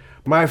from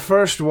my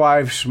first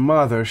wife's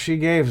mother. She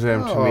gave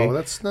them to me. Oh,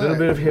 that's nice. A little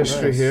bit of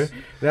history here.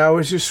 Now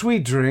it's a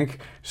sweet drink,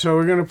 so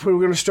we're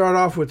gonna start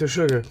off with the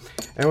sugar,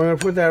 and we're gonna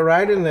put that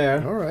right in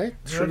there. All right,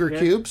 sugar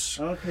cubes.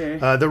 Okay.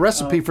 The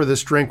recipe for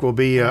this drink will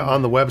be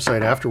on the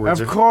website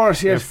afterwards. Of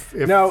course, yes.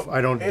 If now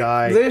I don't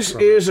die. This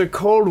is a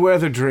cold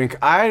weather drink.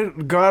 I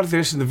got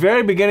this in the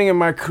very beginning of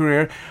my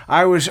career.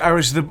 I was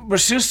the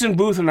assistant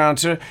booth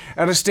announcer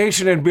at a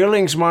station in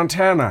Billings,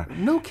 Montana.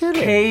 No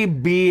kidding.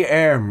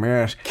 KBM,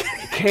 yes.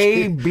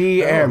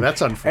 KBM. Oh,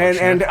 that's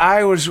unfortunate. And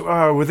I was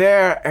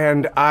there,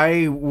 and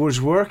I was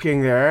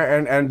working there,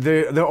 and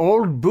the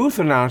old booth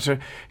announcer,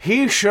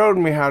 he showed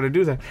me how to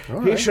do that.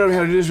 He showed me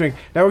how to do this drink.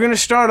 Now we're going to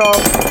start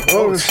off.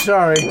 Oh,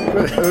 sorry.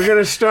 We're going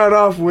to start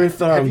off with.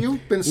 Have you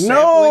been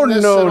sampling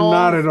this at all?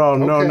 Not at all.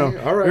 Okay, No.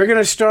 all right. We're going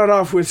to start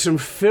off with some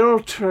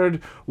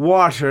filtered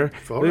water.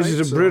 All this right,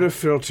 is a Brita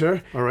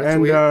filter. All right, And so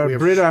we have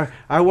Brita.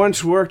 I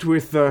once worked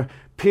with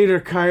Peter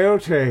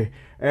Coyote,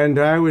 and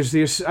I was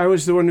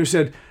the one who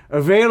said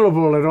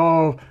available at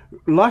all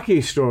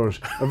Lucky stores.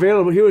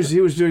 Available. He was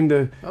doing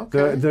the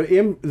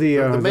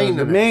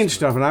main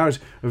stuff, and I was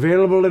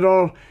available at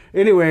all.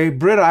 Anyway,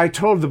 Brita, I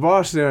told the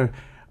boss there,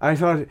 I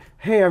thought,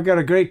 hey, I've got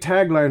a great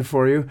tagline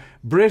for you.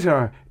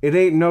 Brita, it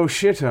ain't no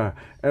shitta.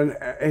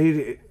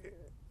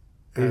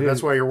 And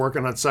that's why you're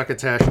working on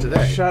Succotash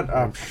today. Shut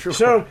up.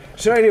 Sure.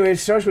 So anyway, it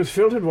starts with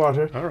filtered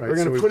water. All right. We're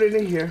going to put it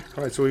in here.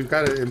 All right. So we've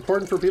got it.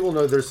 Important for people to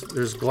know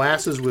there's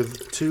glasses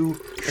with 2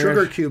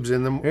 sugar cubes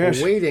in them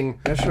waiting.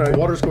 That's right. The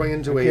water's going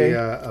into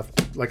a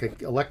like an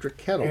electric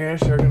kettle.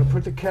 Yes, we're going to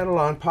put the kettle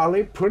on.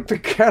 Polly, put the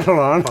kettle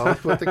on. Polly,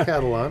 put the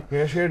kettle on.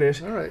 Yes, here it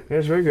is. All right.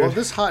 Yes, very good. Well,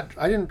 this hot,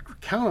 I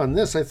didn't count on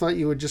this. I thought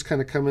you would just kind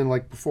of come in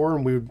like before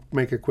and we would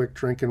make a quick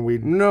drink and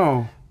we'd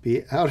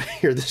be out of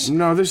here.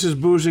 This is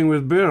boozing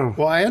with Bill.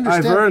 Well, I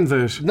understand. I've earned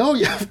this. No,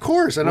 yeah, of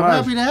course, and I'm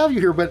happy to have you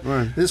here. But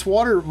this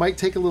water might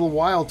take a little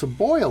while to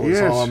boil.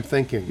 Is all I'm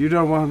thinking. You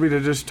don't want me to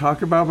just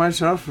talk about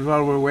myself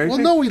while we're waiting? Well,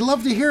 no, we'd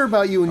love to hear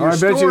about you and your I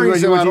bet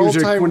stories you about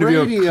old-time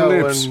radio.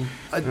 Clips.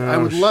 And I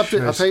would love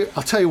to.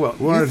 I'll tell you what.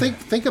 You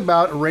think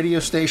about a radio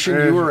station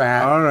you were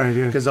at. All right,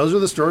 because those are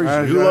the stories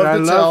you I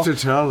love to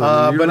tell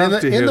them.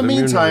 But in the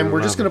meantime,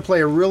 we're just going to play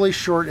a really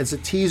short. It's a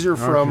teaser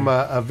from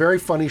a very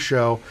funny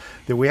show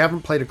that we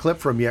haven't played a clip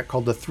from yet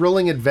called The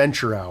Thrilling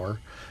Adventure Hour.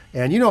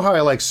 And you know how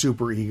I like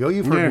Super Ego.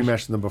 You've heard me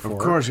mention them before. Of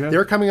course, yeah.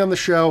 They're coming on the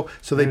show,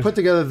 so they put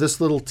together this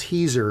little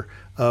teaser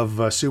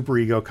of Super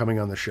Ego coming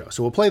on the show.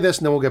 So we'll play this,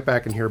 and then we'll get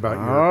back and hear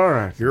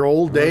about your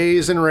old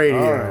days in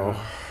radio.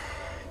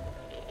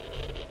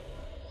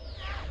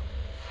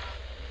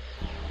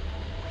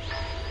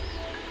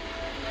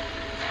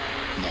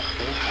 The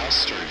whole house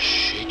started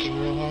shaking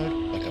real hard,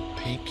 like a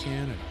paint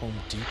can at Home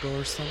Depot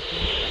or something.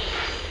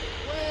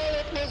 Well,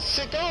 it was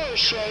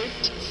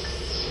cigar-shaped.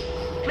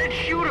 Let's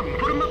shoot him.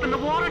 Put him up in the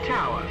water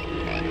tower.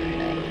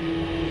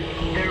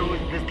 There was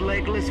this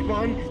legless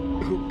one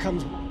who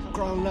comes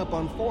crawling up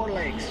on 4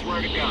 legs.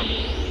 Swear to God.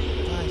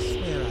 I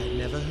swear I'd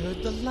never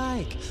heard the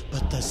like,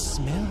 but the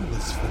smell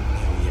was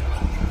familiar.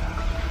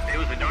 It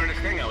was the darndest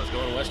thing. I was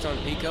going west on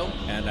Pico,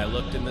 and I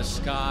looked in the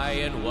sky,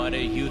 and what do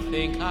you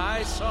think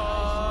I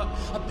saw?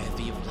 A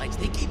bevy of lights.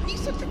 They gave me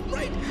such a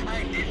fright.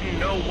 I didn't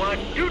know what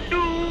to do.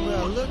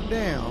 Well, I looked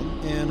down,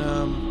 and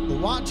the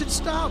watch had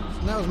stopped.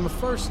 And that was my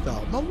first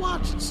thought. My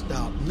watch had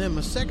stopped. And then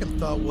my second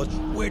thought was,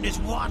 where'd this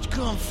watch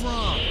come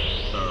from?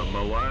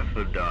 My wife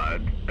had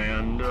died,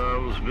 and I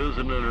was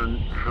visiting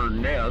her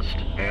nest,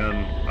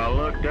 and I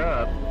looked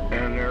up,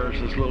 and there's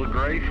this little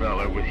gray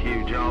fella with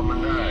huge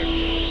almond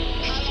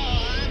eyes.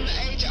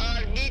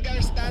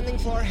 Standing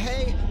for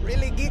hey,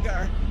 really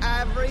Giger.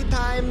 Every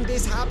time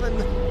this happened,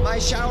 my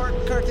shower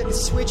curtains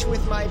switch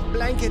with my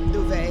blanket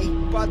duvet,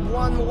 but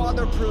one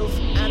waterproof,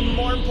 and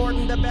more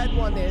important the bed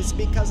one is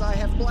because I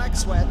have black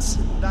sweats.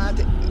 That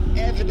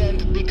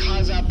evident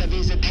because of the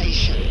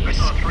visitation. I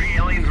saw 3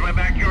 aliens in my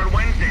backyard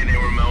Wednesday. They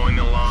were mowing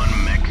the lawn.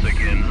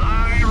 Mexicans.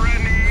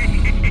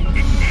 Irony.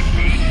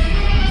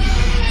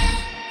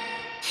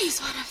 He's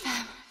one of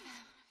them.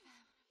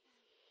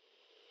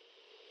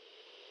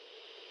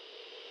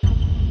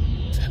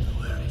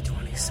 February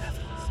 27th,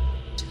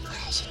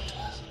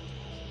 2012.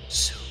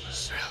 Super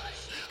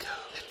Ego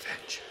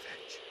Adventure.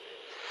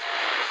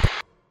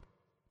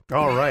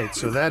 All right,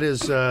 so that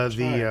is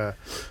the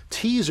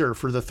teaser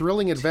for the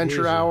Thrilling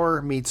Adventure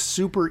Hour meets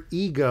Super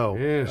Ego.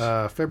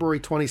 Yes. February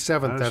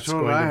 27th. That's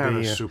told going I to have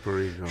be a Super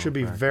Ego should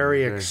be back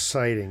very in the day.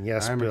 exciting.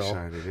 Yes, I'm Bill.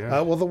 excited,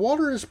 yeah. Well, the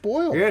water is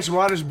boiled. Yes,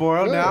 water's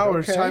boiled Good, now. okay,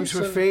 It's time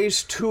for so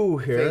phase 2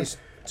 here. Phase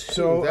 2,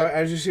 So, that-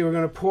 as you see, we're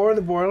going to pour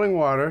the boiling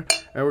water,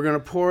 and we're going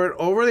to pour it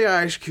over the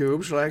ice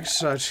cubes like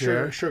such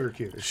here. Sugar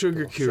cubes.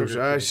 Sugar cubes.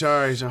 Sugar cubes.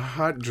 Sorry, it's a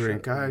hot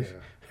drink. I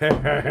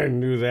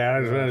knew that. I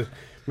just wanted to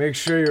make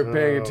sure you're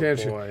paying Oh,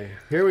 attention. boy.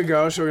 Here we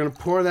go. So we're going to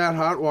pour that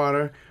hot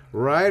water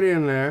right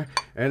in there,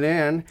 and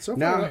then So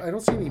now far, I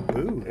don't see any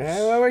booze.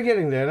 well, we're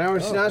getting there. Now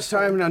it's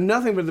time. Now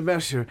nothing but the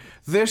best here.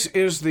 This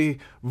is the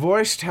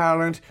voice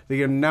talent,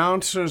 the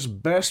announcer's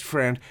best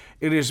friend.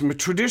 It is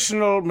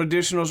traditional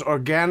medicinals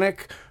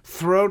organic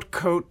throat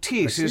coat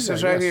tea. See, it see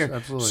says that, right yes, here,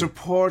 absolutely.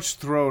 supports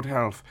throat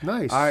health.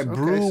 Nice, I okay.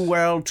 brew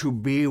well to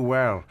be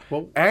well.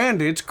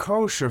 And it's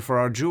kosher for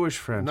our Jewish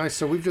friends. Nice.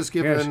 So we've just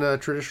given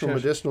traditional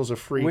Yes. medicinals a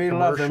free We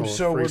love them, commercial,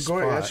 so free we're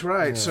going. spot. That's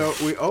right. Yeah. So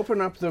we open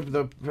up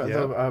the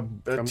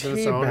Comes in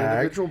tea its own bag.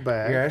 individual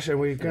bag. Yes, and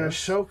we're going to Yes.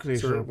 soak these.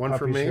 Is there little one for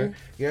puppies me? here.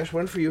 Yes,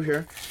 one for you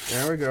here.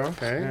 There we go.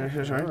 Okay. And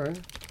here's All one. right.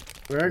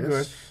 Very Yes.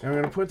 good. And we're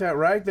going to put that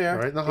right there.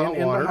 Right in the hot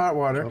in water. the hot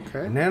water.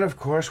 Okay. And then, of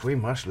course, we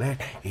must let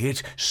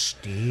it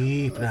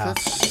steep now.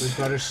 We've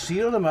got to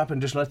seal them up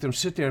and just let them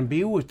sit there and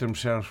be with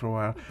themselves for a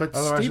while. But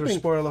otherwise we'll steeping-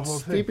 spoil the whole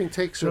thing. steeping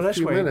takes So a let's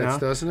few wait minutes, now.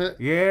 doesn't it?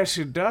 Yes,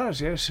 it does.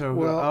 Yes. So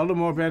Well, all the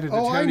more better to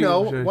tell I you.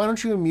 know. to- Why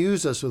don't you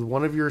amuse us with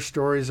one of your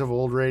stories of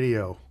old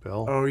radio,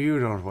 Bill? Oh, you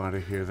don't want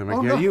to hear them Oh,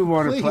 again. no, You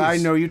want to play. I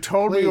please. know. You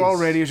told Please. me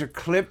already. It's a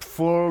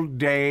clip-full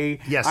day.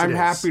 Yes, I'm it is.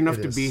 happy enough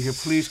It to is. be here.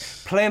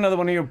 Please play another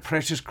one of your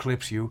precious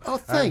clips, you. Oh,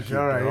 thank you.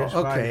 All right. Bill. Yes,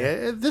 fine.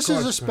 Okay, this Of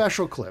is a course.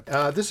 special clip.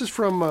 This is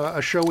from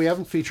a show we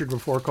haven't featured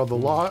before called The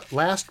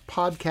Last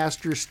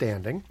Podcaster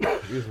Standing,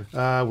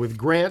 with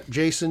Grant,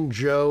 Jason,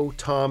 Joe,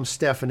 Tom,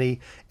 Stephanie,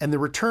 and the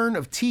return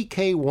of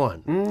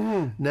TK1.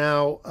 Mm-hmm.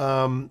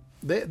 Now,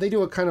 they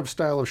do a kind of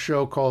style of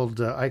show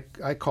called, I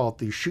call it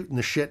the shooting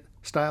the shit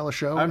style of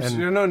show. There's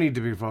no need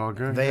to be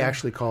vulgar. They Yeah.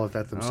 actually call it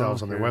that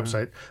themselves on their Okay.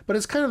 website. But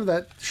it's kind of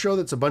that show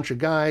that's a bunch of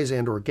guys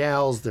and or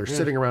gals. They're Yeah.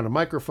 sitting around a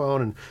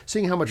microphone and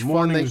seeing how much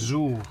Morning fun they...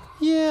 zoo.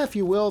 Yeah, if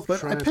you will. But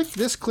I Try it. picked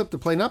this clip to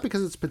play not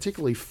because it's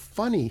particularly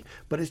funny,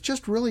 but it's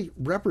just really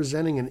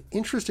representing an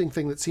interesting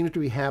thing that seems to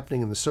be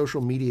happening in the social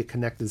media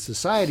connected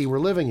society we're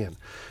living in.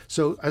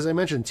 So, as I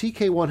mentioned,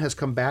 TK1 has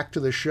come back to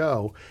the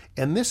show,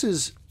 and this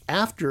is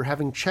after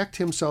having checked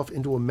himself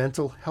into a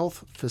mental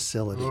health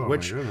facility, Oh, my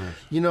which, goodness.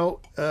 you know,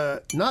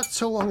 not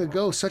so long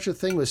ago, such a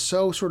thing was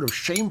so sort of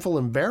shameful,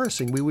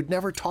 embarrassing. We would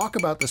never talk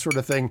about this sort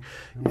of thing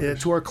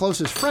to our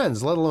closest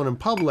friends, let alone in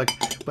public.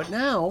 But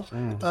now,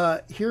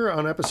 here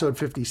on episode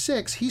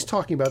 56, he's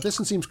talking about this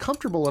and seems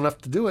comfortable enough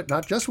to do it,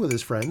 not just with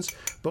his friends,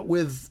 but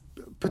with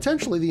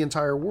potentially the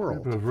entire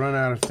world. We've run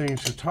out of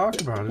things to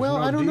talk about. There's Well,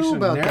 no I don't know decent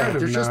about that.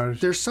 narrative There's now.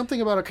 there's something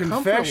about a comfort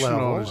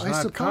Confessional level. is I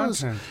not suppose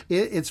content.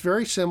 it's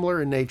very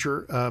similar in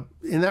nature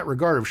in that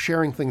regard of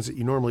sharing things that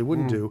you normally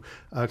wouldn't do.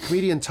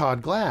 Comedian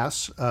Todd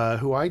Glass,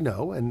 who I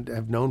know and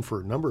have known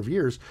for a number of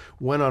years,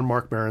 went on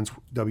Mark Maron's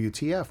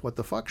WTF, What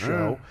the Fuck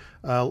show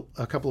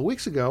a couple of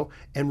weeks ago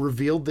and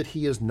revealed that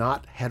he is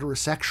not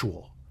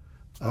heterosexual.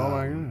 Oh,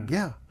 my goodness.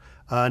 Yeah.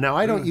 Now,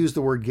 I don't use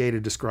the word gay to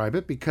describe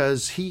it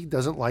because he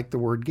doesn't like the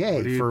word gay.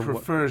 What do you for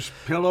prefers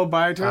pillow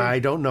biter? I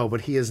don't know,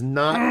 but he is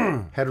not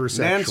heterosexual.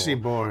 Nancy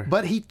boy.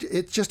 But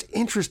it's just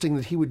interesting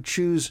that he would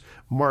choose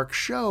Mark's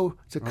show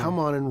to come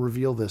on and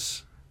reveal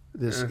this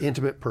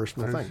intimate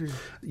personal I thing. see.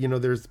 You know,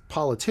 there's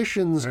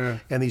politicians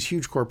and these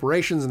huge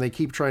corporations, and they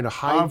keep trying to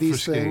hide these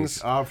Obfuscate.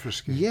 things.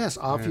 Obfuscate. Yes,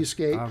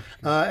 obfuscate.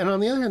 And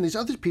on the other hand, these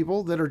other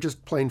people that are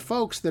just plain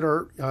folks that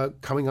are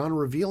coming on and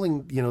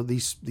revealing, you know,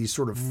 these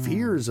sort of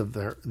fears of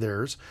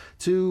theirs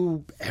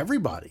to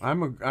everybody. I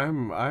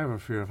have a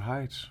fear of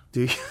heights.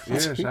 Do you?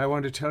 Yes, I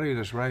want to tell you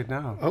this right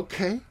now.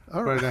 Okay,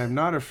 all right. But I'm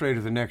not afraid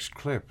of the next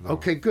clip, though.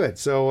 Okay, good.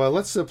 So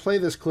let's play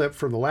this clip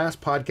from the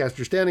last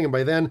Podcaster Standing, and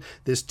by then,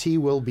 this tea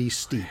will be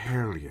steep.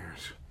 Hell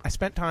yes. I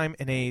spent time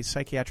in a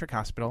psychiatric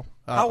hospital.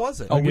 How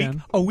was it?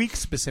 A week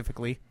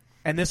specifically.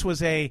 And this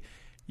was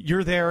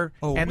you're there,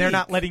 and they're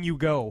not letting you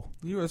go.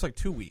 It was like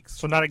 2 weeks.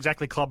 So not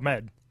exactly Club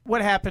Med.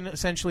 What happened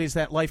essentially is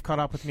that life caught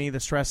up with me, the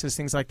stresses,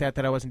 things like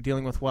that I wasn't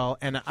dealing with well,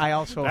 and I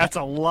also... That's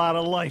a lot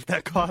of life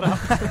that caught up.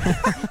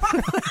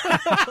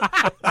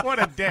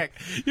 What a dick.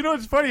 You know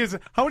what's funny is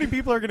how many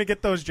people are going to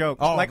get those jokes?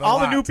 Oh, like all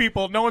the new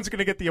people, no one's going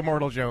to get the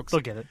immortal jokes.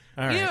 They'll get it.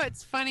 All right. You know,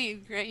 it's funny,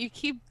 Grant. You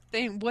keep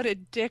saying "what a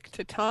dick"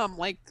 to Tom,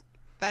 like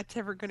that's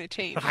ever going to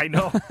change. I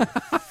know.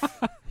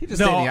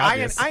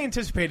 I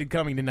anticipated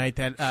coming tonight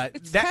that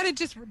It's kind of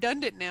just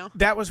redundant now.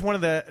 that was one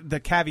of the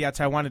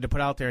caveats I wanted to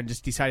put out there and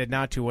just decided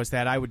not to, was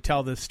that I would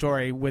tell the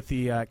story with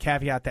the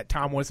caveat that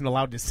Tom wasn't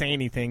allowed to say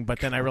anything, but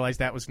then I realized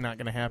that was not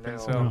going to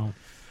happen.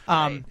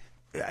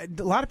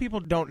 A lot of people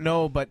don't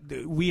know, but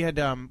we had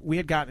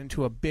gotten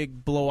into a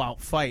big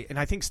blowout fight, and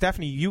I think,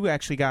 Stephanie, you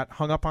actually got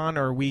hung up on,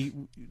 or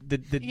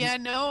Yeah,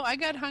 no, I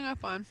got hung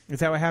up on. Is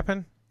that what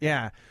happened?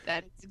 Yeah.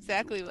 That's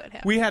exactly what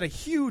happened. We had a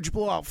huge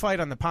blowout fight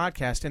on the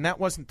podcast, and that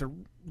wasn't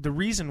the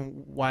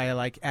reason why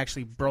I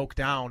actually broke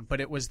down, but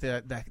it was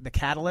the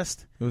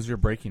catalyst. It was your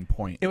breaking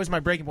point. It was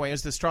my breaking point. It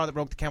was the straw that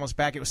broke the camel's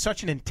back. It was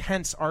such an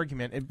intense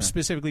argument,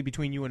 specifically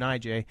between you and I,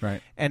 Jay.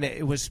 Right. And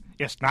it was...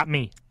 Yes, not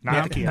me.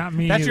 Not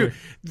me That's either.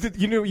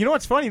 You know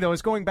what's funny, though,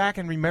 is going back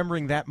and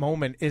remembering that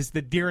moment is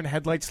the deer and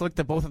headlights look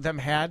that both of them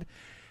had.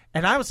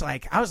 And I was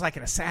like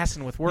an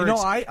assassin with words.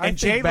 I and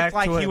Jay think back looked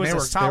like to it, he was and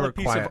a solid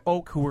piece quiet. of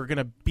oak who were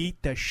gonna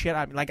beat the shit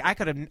out of me. Like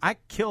I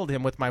killed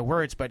him with my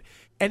words, but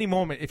any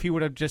moment if he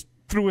would have just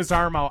threw his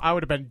arm out, I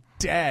would have been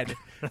dead.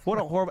 What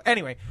a horrible.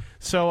 Anyway,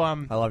 so I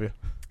love you.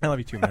 I love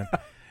you too,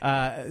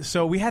 man.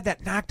 So we had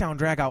that knockdown,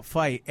 drag-out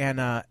fight,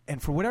 and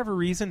for whatever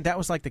reason, that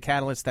was like the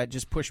catalyst that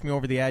just pushed me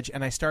over the edge,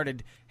 and I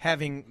started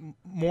having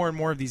more and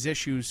more of these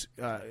issues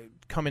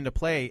come into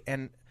play.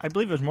 And I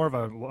believe it was more of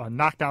a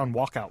knockdown,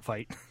 walkout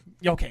fight.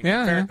 Okay,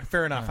 Yeah,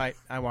 fair enough.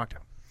 I walked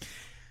out.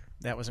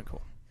 That wasn't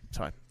cool.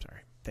 So I'm sorry.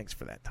 Thanks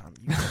for that, Tom.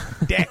 You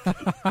dick.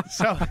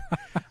 So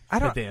I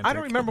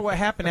don't remember what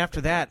happened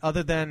after that,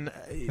 other than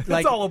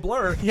it's all a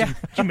blur. Yeah,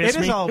 you miss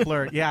it is me? all a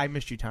blur. Yeah, I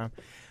missed you, Tom.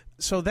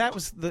 So that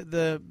was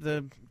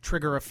the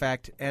trigger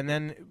effect, and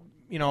then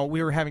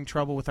we were having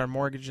trouble with our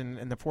mortgage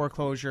and the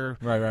foreclosure.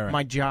 Right.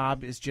 My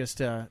job is just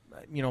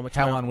it's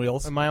hell on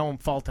wheels. My own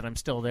fault that I'm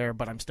still there,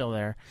 but I'm still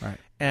there. Right.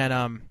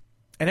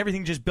 And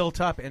everything just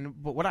built up.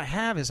 But what I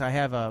have is I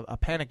have a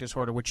panic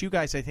disorder, which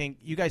I think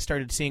you guys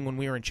started seeing when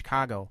we were in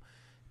Chicago.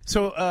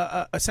 So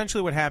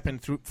essentially what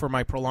happened for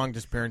my prolonged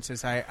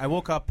disappearances, I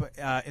woke up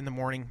in the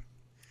morning,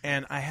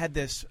 and I had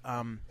this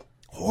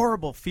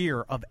horrible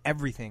fear of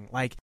everything.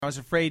 Like, I was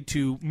afraid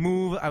to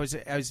move. I was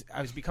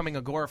becoming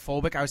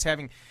agoraphobic. I was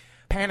having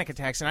panic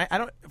attacks. And I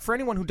don't. For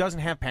anyone who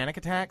doesn't have panic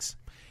attacks,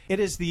 it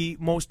is the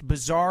most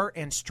bizarre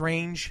and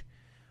strange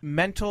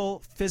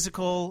mental,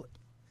 physical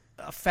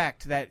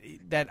effect that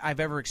I've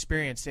ever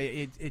experienced.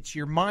 It's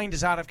your mind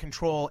is out of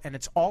control, and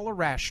it's all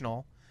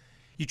irrational.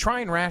 You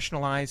try and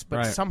rationalize,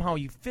 but somehow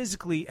you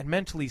physically and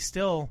mentally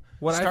still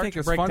What start I think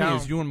to is break funny down.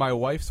 is you and my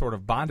wife sort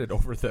of bonded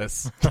over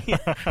this.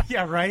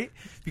 Yeah, right?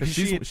 Because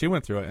she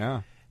went through it,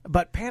 yeah.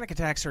 But panic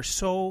attacks are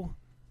so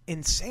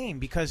insane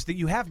because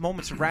you have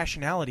moments of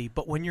rationality,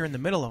 but when you're in the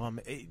middle of them,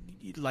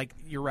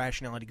 your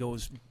rationality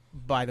goes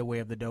by the way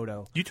of the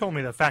dodo. You told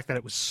me the fact that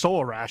it was so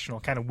irrational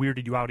kind of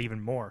weirded you out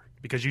even more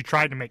because you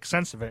tried to make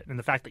sense of it, and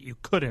the fact that you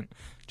couldn't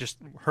just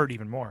hurt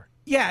even more.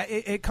 Yeah,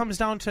 it comes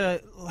down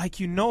to,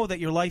 that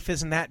your life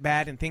isn't that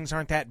bad and things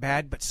aren't that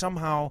bad, but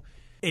somehow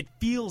it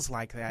feels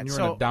like that. And you're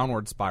in a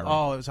downward spiral.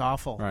 Oh, it was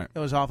awful. Right. It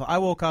was awful. I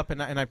woke up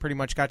and I pretty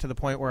much got to the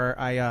point where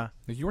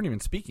you weren't even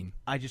speaking.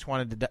 I just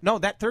wanted to... No,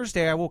 that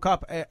Thursday I woke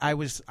up, I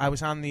was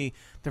on the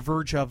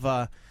verge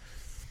of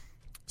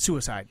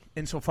suicide,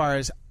 insofar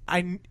as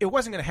it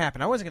wasn't going to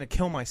happen. I wasn't going to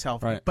kill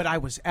myself, but I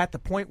was at the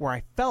point where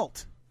I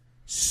felt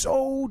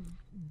so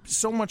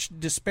much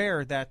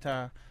despair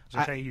that...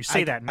 you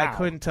say that now.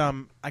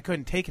 I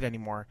couldn't take it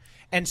anymore.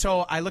 And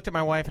so I looked at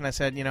my wife and I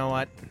said, you know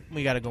what?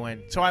 We got to go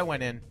in. So I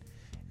went in,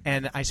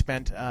 and I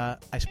spent a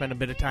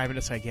bit of time in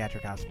a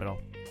psychiatric hospital.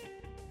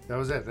 That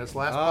was it. That's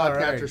Last All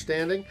Podcaster right.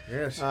 Standing.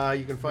 Yes.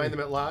 You can find them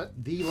at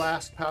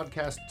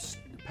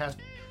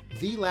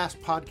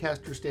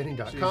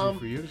thelastpodcasterstanding.com.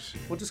 For you to see.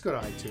 Well, just go to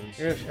iTunes.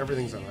 Yes.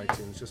 Everything's on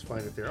iTunes. Just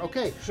find it there.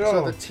 Okay. So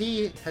So the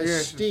tea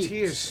has steeped. The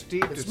tea is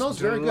steeped. It It's smells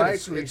very good.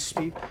 delightfully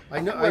steeped. I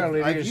know. Well,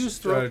 I've it is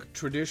used throat.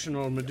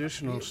 traditional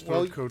medicinal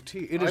throat coat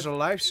tea. It is a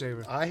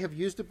lifesaver. I have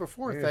used it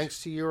before, Yes.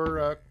 thanks to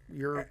your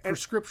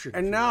prescription.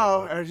 And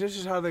now, this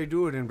is how they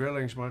do it in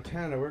Billings,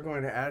 Montana. We're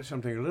going to add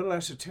something a little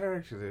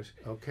esoteric to this.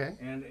 Okay.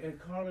 And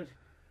call it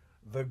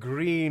the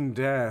Green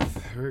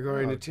Death. We're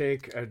going to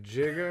take a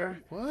jigger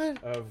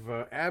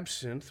of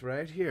absinthe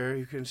right here.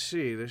 You can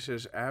see this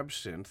is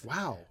absinthe.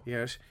 Wow.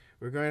 Yes.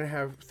 We're going to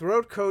have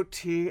throat coat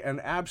tea and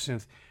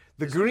absinthe.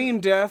 The Green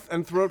Death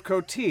and throat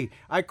coat tea.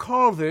 I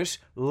call this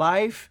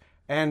life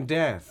and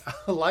death.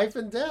 Life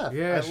and death.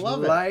 Yes, I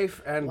love it.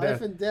 life and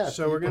death. Life and death.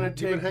 So we're going to You've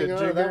been take the hanging on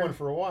jigger. to that one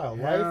for a while.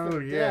 Life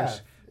and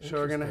yes. death. So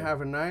we're going to Interesting.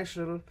 have a nice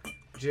little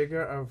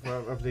Jigger,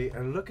 of the...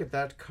 And look at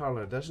that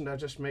color. Doesn't that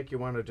just make you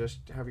want to just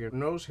have your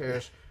nose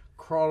hairs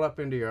crawl up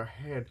into your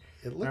head?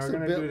 It looks a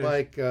bit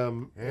like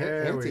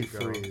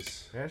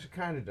antifreeze. Yes, it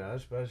kind of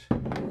does. But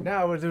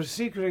now, there's a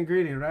secret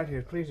ingredient right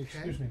here. Please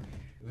excuse me.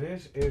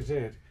 This is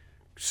it.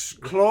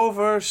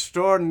 Clover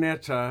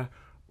Stornetta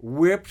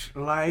whipped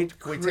light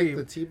cream. Can we take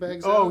the tea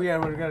bags out? Oh, out? yeah,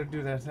 we've got to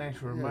do that. Thanks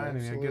for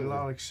reminding me. I get absolutely.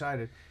 all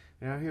excited.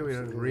 Now, here we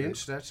are.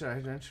 Rinse. That's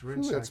right. That's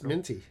rinse. Ooh, that's cycle.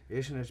 minty.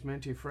 Isn't it? It's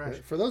minty fresh.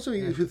 For those of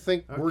you who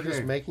think we're just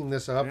Okay. making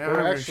this up, Now we're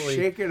I'm gonna actually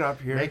shake it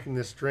up here. making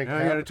this drink Now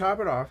I got to top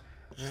it off.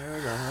 There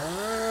we go. All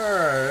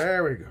right,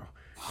 there we go.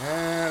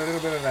 And a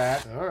little bit of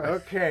that. All right.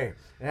 Okay.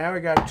 Now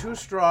we got 2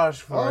 straws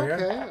for you.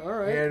 Okay, all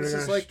right. And This we're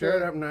is gonna like stir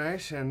it up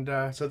nice.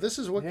 And so this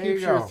is what there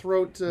keeps you your go.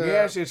 throat.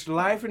 Yes, it's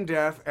life and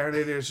death, and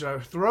it is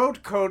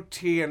throat coat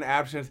tea and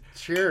absinthe.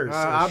 Cheers.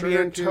 A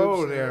Sugar bientôt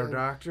cubes, there, and-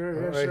 doctor.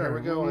 All Yes, right, sir. here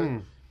we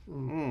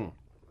go.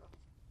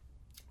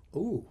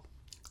 Ooh.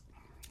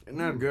 Isn't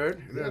that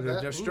good? Yeah,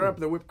 Just stir up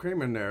the whipped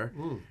cream in there.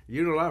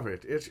 You'll love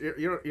it. It's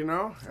you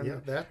know. And Yeah,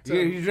 that,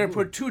 you just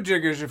put 2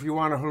 jiggers if you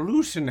want to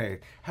hallucinate.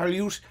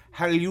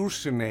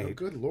 Hallucinate. Oh,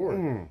 good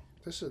Lord.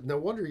 This is no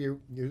wonder you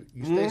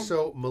stay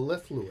so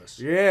mellifluous.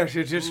 Yes,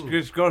 it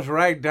just goes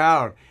right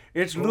down.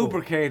 It's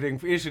lubricating,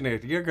 isn't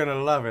it? You're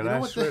gonna love it. You know I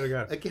what swear to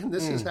God. Again,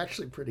 this is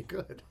actually pretty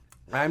good.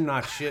 I'm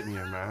not shitting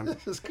you, man.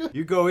 This is good.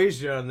 You go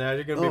easy on that.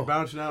 You're gonna Oh. be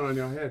bouncing out on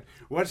your head.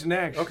 What's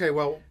next? Okay,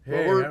 well,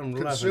 Hey, we're I'm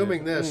loving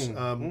consuming it. this.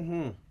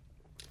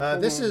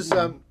 This is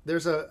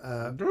there's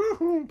a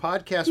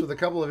podcast with a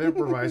couple of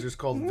improvisers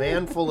called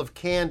Van Full of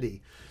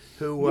Candy,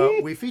 who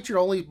we featured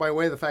only by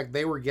way of the fact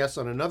they were guests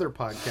on another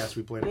podcast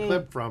we played a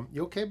clip from.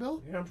 You okay,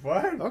 Bill? Yeah, I'm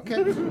fine.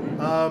 Okay.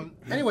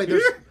 Anyway,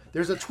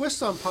 there's a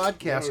twist on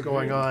podcasts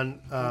going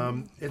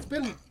on. It's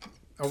been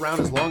around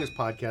as long as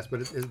podcasts,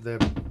 but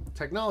the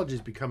technology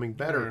is becoming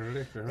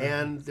better,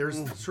 and there's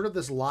sort of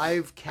this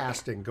live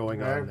casting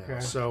going on now.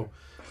 So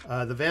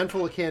the Van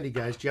Full of Candy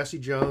guys, Jesse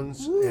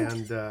Jones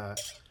and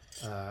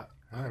I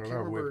can't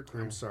remember.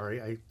 I'm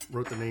sorry, I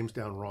wrote the names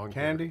down wrong.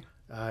 Candy.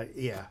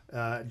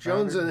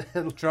 Jones and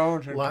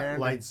Jones and Candy.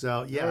 Lights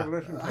Out. Yeah,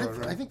 Listen to it,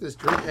 right? I think this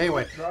drink.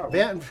 Anyway,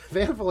 Van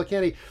Full of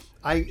Candy.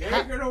 Take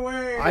it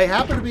away. I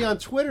happened to be on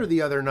Twitter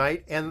the other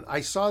night, and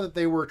I saw that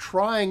they were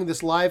trying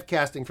this live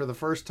casting for the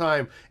first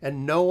time,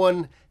 and no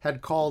one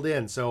had called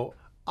in. So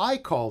I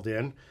called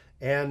in,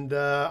 and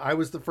I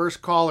was the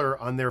first caller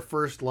on their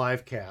first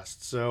live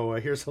cast. So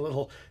here's a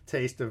little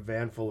taste of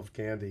Van Full of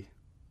Candy.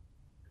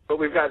 But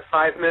we've got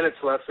 5 minutes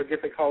left, so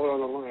get the caller on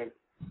the line.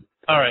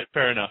 All right,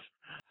 fair enough.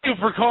 Thank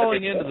you for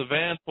calling into the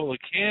Van Full of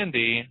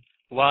Candy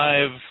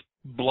live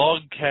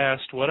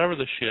blogcast, whatever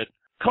the shit.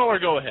 Caller,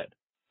 go ahead.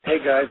 Hey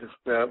guys,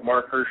 it's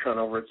Mark Hirschon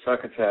over at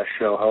Succotash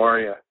Show. How are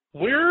you?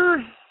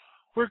 We're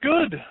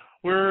good.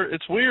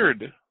 It's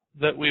weird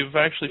that we've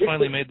actually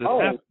finally made this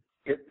happen.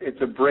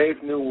 It's a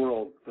brave new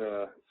world.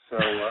 So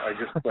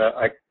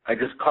I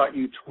just caught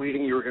you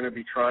tweeting you were going to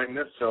be trying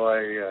this, so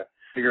I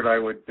figured I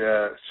would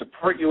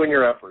support you in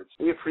your efforts.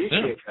 We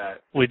appreciate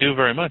that. We do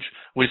very much.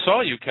 We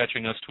saw you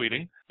catching us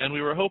tweeting, and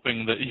we were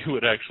hoping that you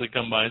would actually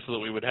come by so that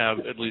we would have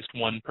at least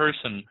one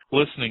person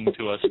listening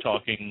to us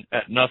talking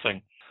at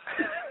nothing.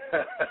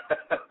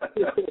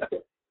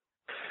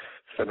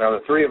 So now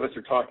the 3 of us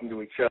are talking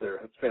to each other.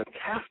 It's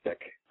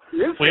fantastic.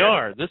 We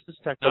are. This is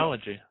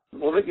technology.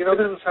 Well, this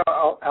is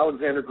how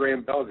Alexander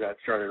Graham Bell got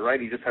started,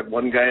 right? He just had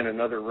one guy in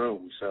another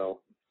room, so.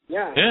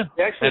 Yeah.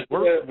 We actually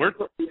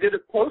we did a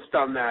post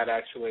on that,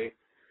 actually.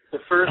 The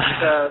first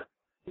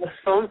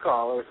phone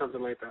call or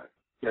something like that.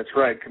 That's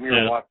right. Come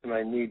here, Watson,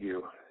 I need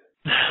you.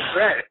 That's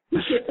right.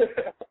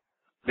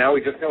 Now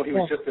we just know he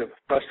was just a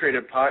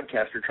frustrated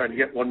podcaster trying to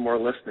get one more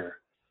listener.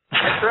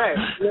 That's right.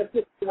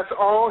 That's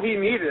all he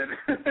needed.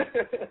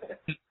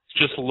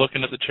 Just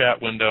looking at the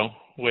chat window,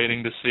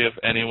 waiting to see if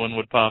anyone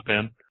would pop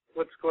in.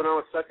 What's going on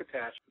with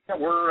Succotash? Yeah,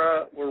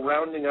 we're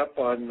rounding up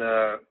on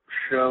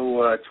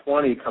show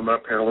 20 coming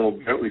up here in a little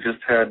bit. We just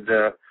had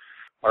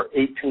our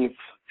 18th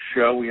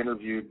show. We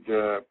interviewed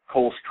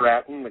Cole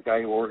Stratton, the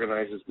guy who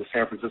organizes the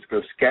San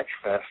Francisco Sketch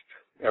Fest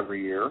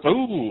every year.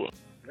 Ooh.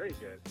 Very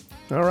good.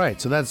 All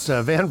right, so that's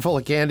Van Full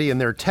of Candy and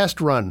their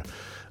test run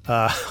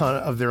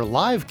of their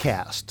live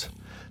cast.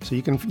 So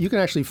you can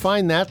actually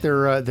find that.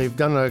 They've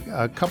done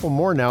a couple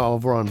more now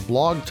over on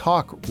Blog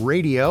Talk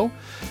Radio,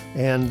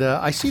 and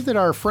I see that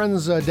our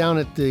friends down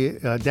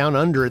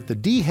under at the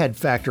D Head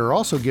Factor are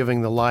also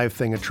giving the live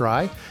thing a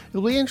try.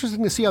 It'll be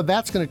interesting to see how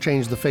that's going to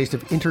change the face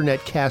of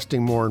internet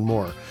casting more and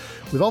more.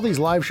 With all these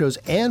live shows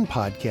and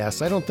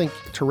podcasts, I don't think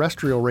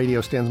terrestrial radio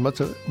stands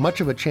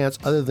much of a chance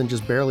other than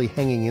just barely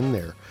hanging in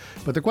there.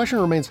 But the question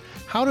remains,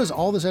 how does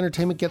all this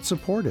entertainment get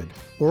supported?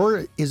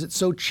 Or is it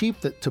so cheap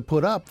to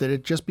put up that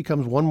it just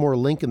becomes one more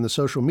link in the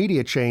social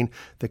media chain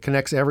that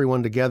connects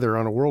everyone together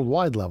on a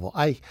worldwide level?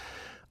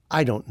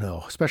 I don't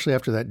know, especially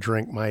after that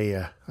drink.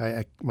 My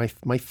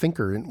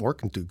thinker isn't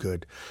working too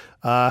good.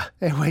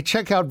 Anyway,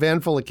 check out Van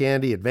Full of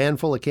Candy at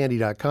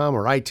vanfullofcandy.com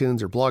or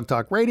iTunes or Blog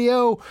Talk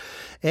Radio.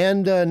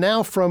 And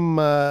now from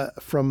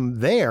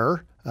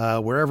there,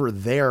 wherever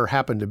there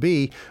happen to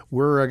be.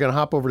 We're going to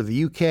hop over to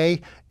the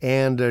UK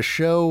and a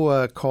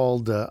show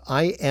called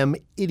I Am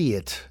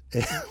Idiot.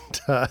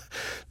 And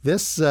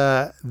this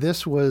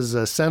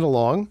was sent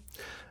along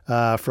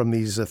from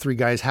these three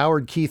guys,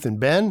 Howard, Keith, and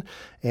Ben.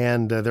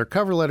 And their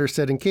cover letter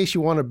said, in case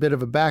you want a bit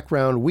of a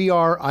background, we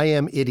are I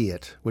Am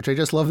Idiot, which I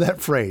just love that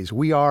phrase.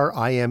 We are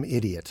I Am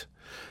Idiot.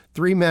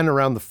 Three men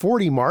around the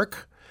 40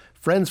 mark,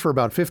 friends for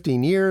about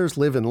 15 years,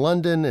 live in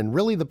London, and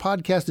really the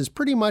podcast is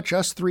pretty much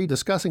us three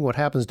discussing what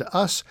happens to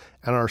us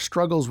and our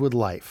struggles with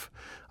life.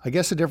 I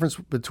guess the difference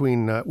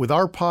between with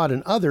our pod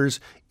and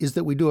others is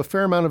that we do a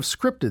fair amount of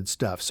scripted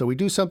stuff. So we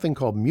do something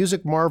called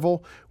Music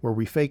Marvel, where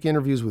we fake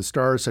interviews with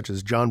stars such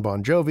as John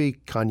Bon Jovi,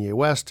 Kanye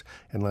West,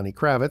 and Lenny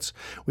Kravitz.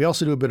 We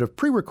also do a bit of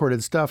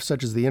pre-recorded stuff,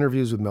 such as the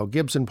interviews with Mel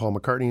Gibson, Paul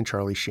McCartney, and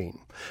Charlie Sheen.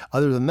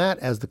 Other than that,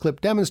 as the clip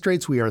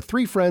demonstrates, we are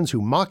three friends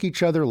who mock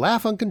each other,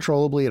 laugh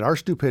uncontrollably at our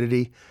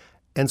stupidity,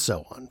 and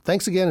so on.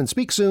 Thanks again, and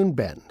speak soon,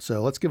 Ben.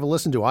 So let's give a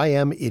listen to I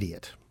Am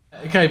Idiot.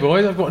 Okay,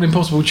 boys, I've got an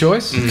impossible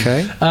choice.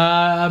 Okay.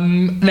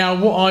 Now,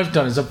 what I've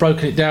done is I've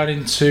broken it down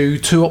into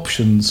two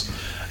options,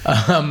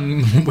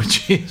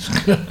 which is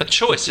a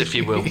choice, if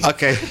you will.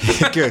 Okay,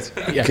 good,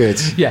 yeah.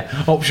 Good.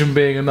 Yeah, option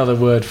being another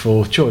word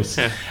for choice.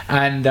 Yeah.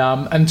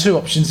 And two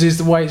options is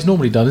the way it's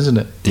normally done, isn't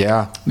it?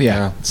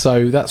 Yeah.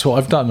 So that's what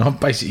I've done. I've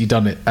basically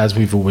done it as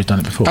we've always done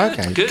it before.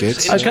 Okay, good.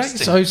 Okay,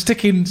 so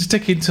sticking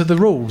to the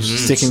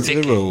rules. Sticking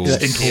to the rules.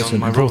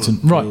 Yeah,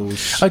 important. Right.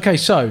 Rules. Okay,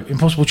 so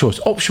impossible choice.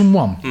 Option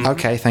one.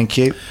 Okay, thank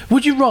you.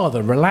 Would you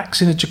rather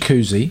relax in a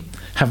jacuzzi,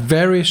 have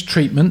various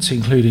treatments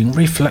including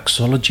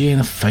reflexology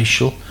and a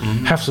facial,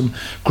 have some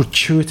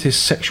gratuitous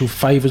sexual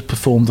favours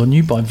performed on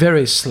you by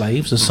various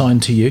slaves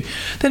assigned to you,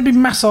 then be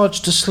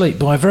massaged to sleep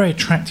by a very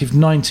attractive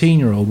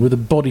 19-year-old with a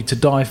body to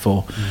die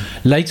for,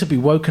 later be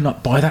woken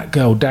up by that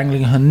girl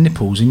dangling her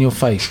nipples in your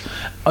face,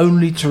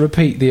 only to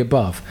repeat the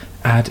above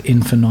ad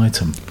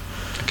infinitum?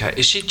 Okay,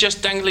 is she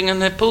just dangling her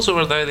nipples, or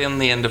are they on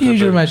the end of her Use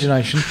your boobs?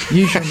 imagination.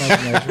 Use your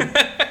imagination.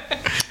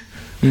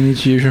 You need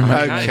to use your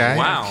imagination. Okay.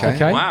 Wow.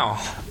 Okay.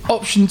 Wow.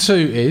 Option two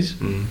is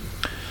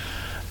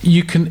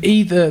you can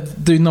either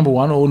do number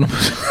one or number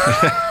two.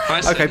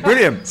 Okay,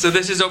 brilliant. So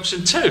this is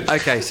option two.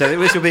 Okay, so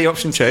this will be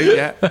option two,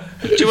 yeah.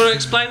 Do you want to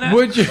explain that?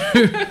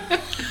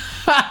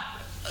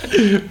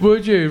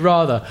 Would you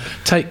rather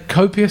take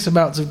copious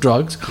amounts of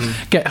drugs,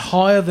 get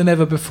higher than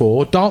ever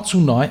before, dance all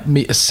night,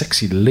 meet a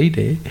sexy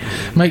lady,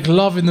 make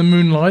love in the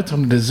moonlight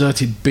on a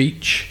deserted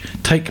beach,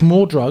 take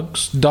more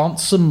drugs,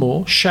 dance some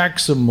more, shag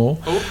some more,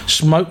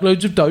 smoke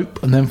loads of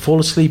dope, and then fall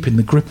asleep in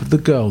the grip of the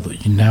girl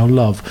that you now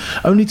love,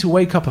 only to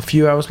wake up a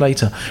few hours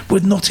later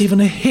with not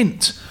even a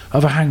hint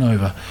of a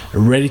hangover,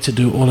 ready to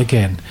do it all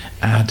again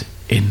ad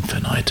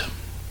infinitum?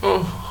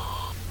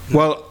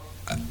 Well,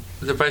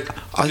 they're both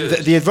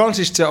the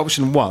advantage to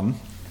option one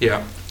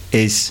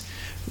is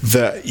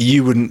that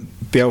you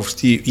wouldn't be able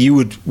to, you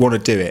would want to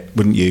do it,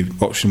 wouldn't you,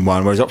 option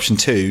one, whereas option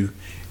two,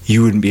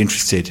 you wouldn't be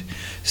interested.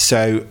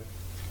 So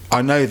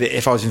I know that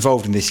if I was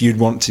involved in this, you'd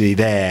want to be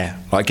there,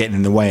 like getting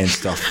in the way and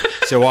stuff.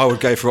 So I would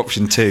go for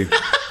option two,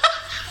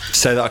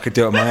 so that I could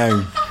do it on my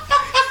own.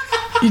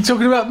 You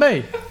talking about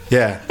me?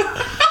 Yeah.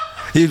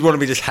 You'd want to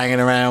be just hanging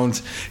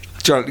around,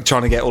 trying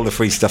to get all the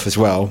free stuff as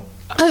well.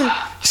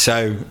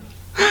 So...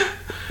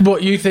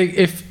 What you think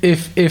if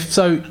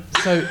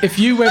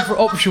you went for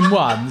option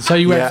one, so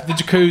you went for the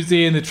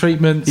jacuzzi and the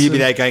treatments, you'd be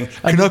there going,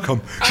 can I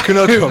come? Can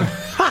I come?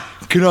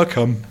 Can I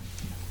come?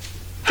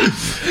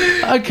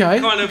 Okay.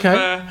 Kind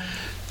of,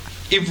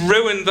 you've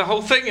ruined the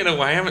whole thing in a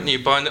way, haven't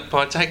you,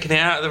 by taking it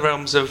out of the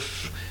realms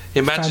of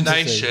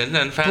imagination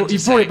and fantasy.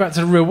 You brought it back to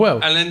the real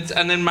world,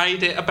 and then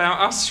made it about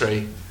us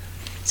three.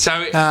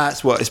 So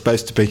that's what it's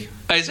supposed to be.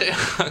 Is it?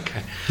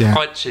 Okay. Yeah.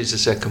 I'd choose the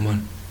second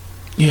one.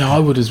 Yeah, I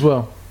would as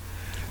well.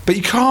 But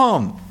you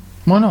can't.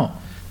 Why not?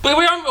 But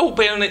we won't all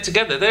be on it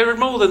together. There are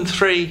more than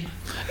three.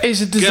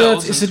 It's a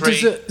dessert. It's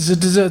a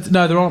dessert.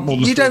 No, there aren't more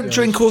than you three don't girls.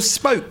 drink or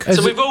smoke.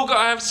 So we've all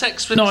got to have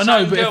sex with No, the I know,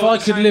 same but girl if at I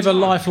the could same live a time.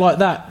 life like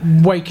that,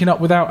 waking up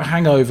without a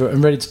hangover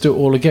and ready to do it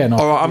all again.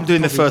 All right, I'm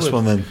doing the first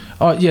one then.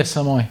 Yes,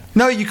 am I?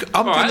 No, I'm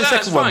All doing right, the that's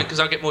second one. fine because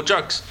I get more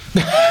drugs.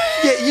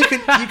 Yeah, you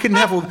can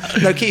have all.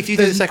 No, Keith, you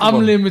do the second one.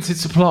 Unlimited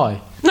supply.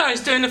 No,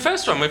 he's doing the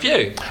first one with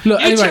you. Look,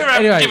 you two are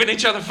anyway. giving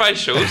each other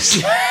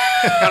facials,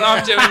 and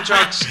I'm doing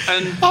drugs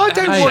and. I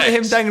don't and want sex.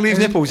 him dangling his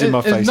nipples in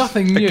my face. There's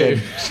nothing new.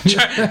 Again.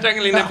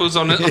 Dangling nipples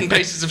on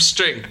pieces of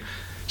string.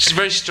 She's a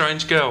very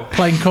strange girl.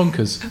 Playing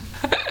conkers.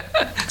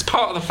 It's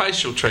part of the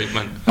facial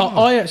treatment.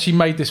 I actually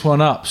made this one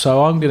up,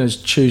 so I'm going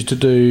to choose to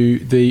do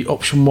the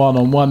option one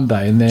on one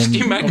day, and then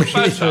You made the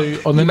option first two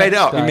up. on the You made it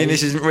next up. You day. mean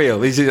this isn't real?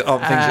 These aren't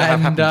things that have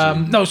happened to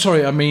you. No,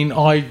 sorry. I mean,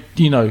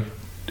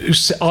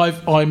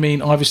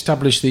 I've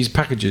established these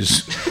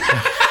packages.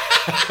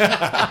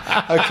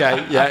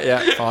 Okay,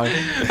 yeah, fine.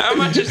 How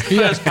much is the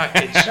first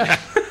package?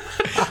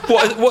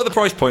 What are the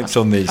price points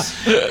on these?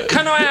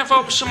 Can I have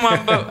option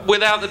one but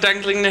without the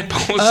dangling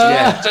nipples?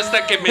 Yeah. Does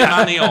that give me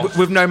money off?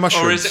 With no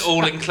mushrooms. Or is it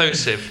all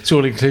inclusive? It's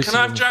all inclusive. Can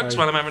I have I'm drugs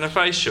afraid. while I'm having a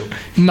facial?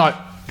 No.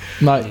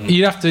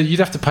 You'd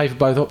have to pay for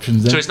both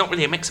options. Then. So it's not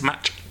really a mix and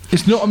match.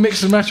 It's not a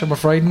mix and match, I'm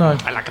afraid. No.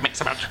 I like a mix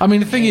and match. I mean,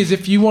 the thing is,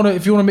 if you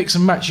want to mix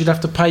and match, you'd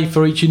have to pay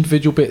for each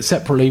individual bit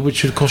separately,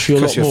 which would cost you a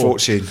lot more. Cost you a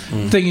fortune.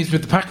 The thing is,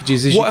 with the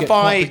packages, is you get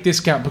quite a big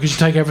discount because you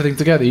take everything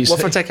together. What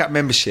if I take out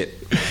membership?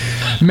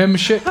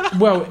 Membership?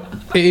 Well,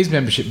 it is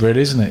membership,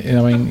 really, isn't it?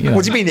 I mean, you know.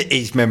 What do you mean it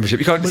is membership?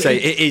 You can't say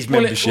it is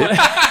membership.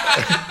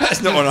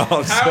 That's not an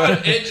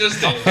answer. It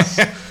just is.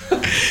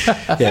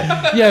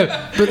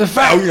 Yeah, but the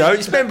fact,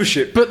 it's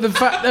membership. But the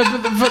fact,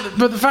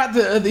 but the fact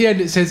that at the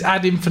end it says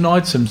ad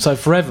infinitum, so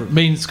forever, it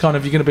means kind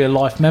of you're going to be a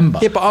life member.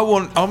 Yeah, but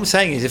I'm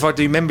saying is if I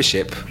do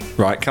membership,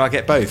 right? Can I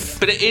get both?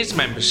 But it is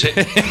membership.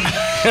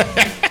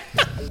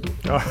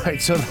 All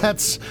right, so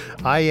that's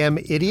I Am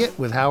Idiot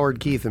with Howard,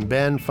 Keith, and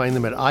Ben. Find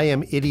them at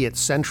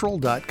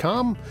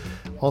IamIdiotCentral.com,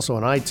 also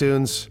on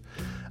iTunes.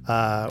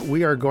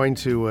 We are going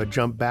to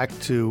jump back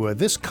to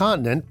this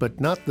continent,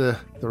 but not the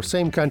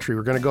same country.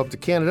 We're going to go up to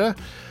Canada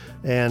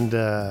and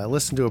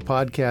listen to a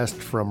podcast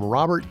from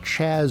Robert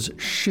Chaz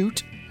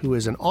Shute, who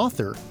is an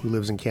author who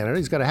lives in Canada.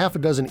 He's got a half a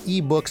dozen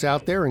ebooks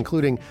out there,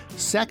 including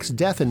Sex,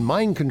 Death, and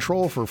Mind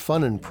Control for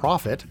Fun and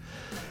Profit,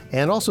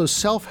 and also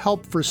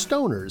Self-Help for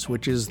Stoners,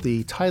 which is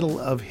the title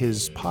of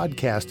his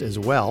podcast as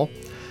well.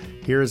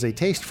 Here is a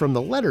taste from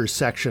the letters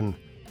section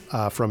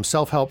from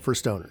Self-Help for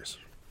Stoners.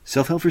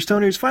 Self-Help for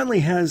Stoners finally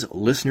has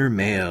listener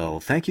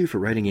mail. Thank you for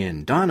writing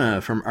in. Donna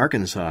from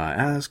Arkansas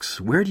asks,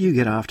 where do you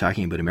get off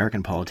talking about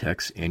American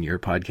politics in your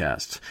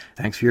podcasts?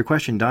 Thanks for your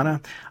question, Donna.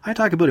 I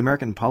talk about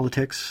American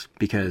politics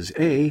because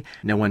A,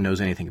 no one knows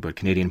anything about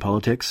Canadian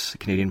politics.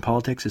 Canadian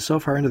politics is so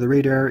far under the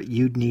radar,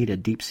 you'd need a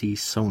deep-sea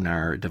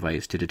sonar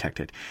device to detect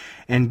it.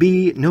 And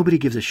B, nobody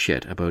gives a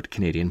shit about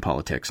Canadian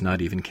politics,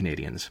 not even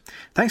Canadians.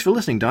 Thanks for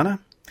listening, Donna.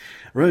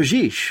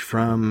 Rajesh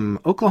from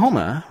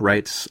Oklahoma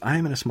writes,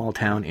 I'm in a small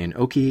town in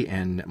Okie,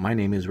 and my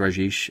name is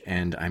Rajesh,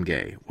 and I'm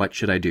gay. What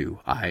should I do?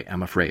 I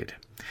am afraid.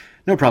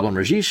 No problem,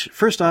 Rajesh.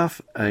 First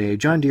off, a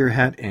John Deere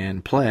hat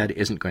and plaid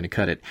isn't going to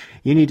cut it.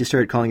 You need to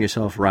start calling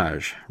yourself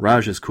Raj.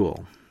 Raj is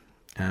cool.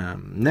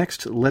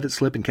 Next, let it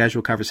slip in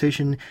casual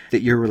conversation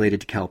that you're related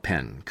to Kal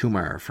Penn.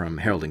 Kumar from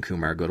Harold and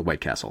Kumar Go to White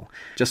Castle.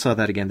 Just saw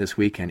that again this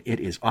week, and it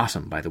is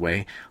awesome, by the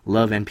way.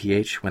 Love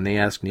NPH when they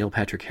ask Neil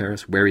Patrick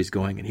Harris where he's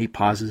going, and he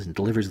pauses and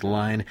delivers the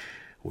line,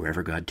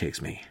 wherever God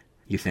takes me.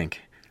 You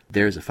think,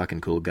 there's a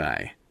fucking cool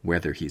guy,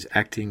 whether he's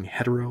acting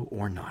hetero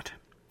or not.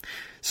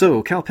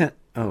 So, Kal Penn,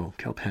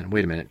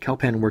 wait a minute. Kal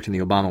Penn worked in the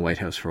Obama White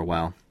House for a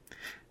while.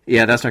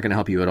 Yeah, that's not going to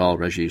help you at all,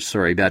 Rajesh.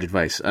 Sorry, bad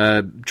advice.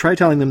 Try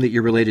telling them that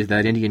you're related to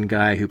that Indian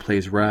guy who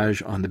plays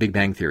Raj on The Big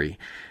Bang Theory.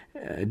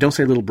 Don't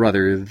say little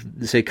brother,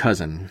 say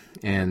cousin,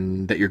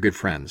 and that you're good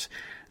friends.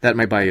 That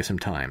might buy you some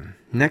time.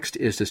 Next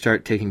is to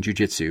start taking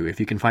jiu-jitsu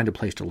if you can find a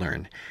place to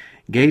learn.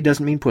 Gay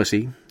doesn't mean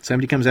pussy.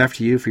 Somebody comes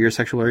after you for your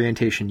sexual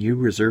orientation, you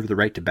reserve the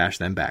right to bash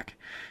them back.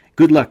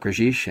 Good luck,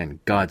 Rajesh,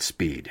 and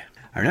Godspeed.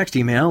 Our next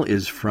email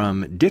is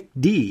from Dick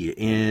D.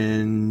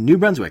 in New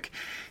Brunswick.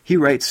 He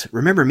writes,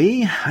 remember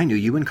me? I knew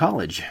you in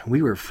college.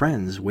 We were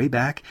friends way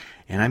back,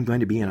 and I'm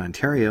going to be in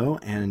Ontario,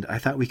 and I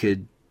thought we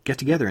could get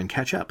together and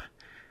catch up.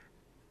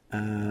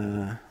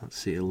 Let's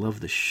see, I love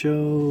the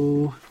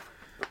show.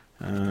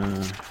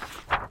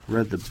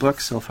 Read the book,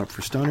 Self-Help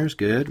for Stoners.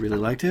 Good, really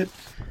liked it.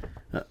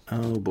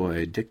 Oh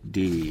boy, Dick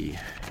D.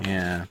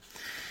 Yeah.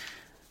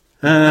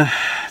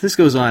 This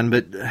goes on,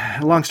 but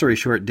long story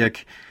short,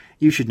 Dick,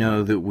 you should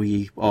know that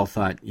we all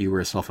thought you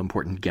were a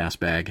self-important gas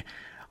bag.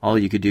 All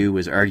you could do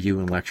was argue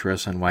and lecture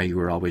us on why you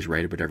were always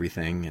right about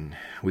everything, and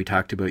we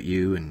talked about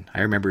you, and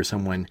I remember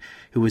someone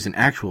who was an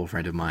actual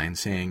friend of mine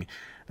saying,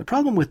 the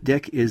problem with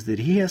Dick is that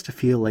he has to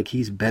feel like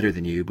he's better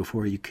than you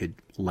before you could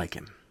like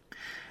him.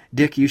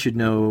 Dick, you should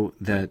know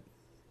that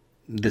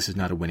this is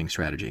not a winning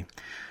strategy.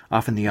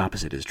 Often the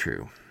opposite is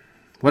true.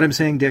 What I'm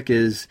saying, Dick,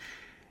 is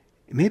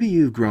maybe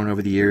you've grown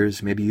over the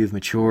years, maybe you've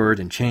matured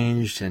and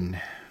changed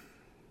and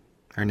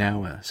are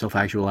now a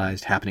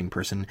self-actualized, happening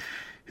person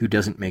who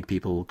doesn't make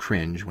people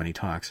cringe when he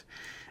talks.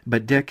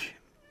 But Dick,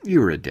 you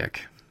were a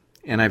dick,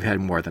 and I've had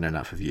more than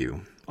enough of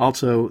you.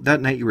 Also,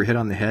 that night you were hit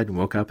on the head and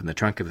woke up in the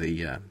trunk of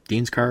the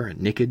Dean's car,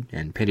 naked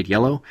and painted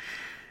yellow.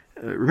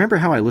 Remember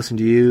how I listened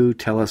to you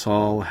tell us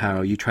all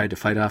how you tried to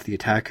fight off the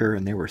attacker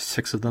and there were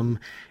 6 of them,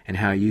 and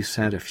how you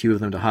sent a few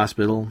of them to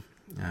hospital,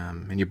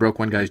 and you broke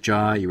one guy's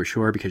jaw, you were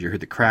sure, because you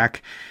heard the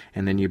crack,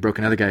 and then you broke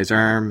another guy's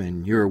arm,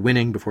 and you were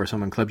winning before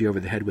someone clubbed you over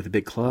the head with a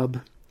big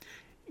club?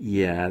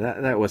 Yeah,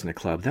 that wasn't a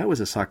club. That was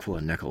a sock full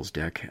of nickels,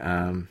 Dick.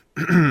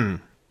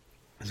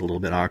 It was a little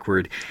bit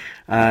awkward.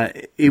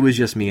 It was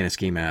just me in a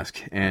ski mask,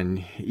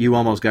 and you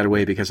almost got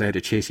away because I had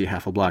to chase you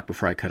half a block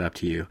before I cut up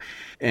to you.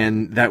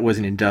 And that was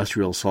an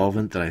industrial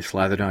solvent that I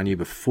slathered on you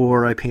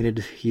before I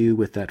painted you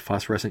with that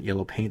phosphorescent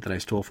yellow paint that I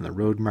stole from the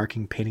road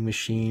marking painting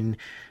machine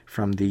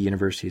from the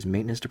university's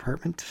maintenance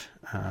department.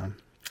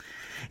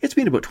 It's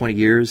been about 20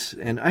 years,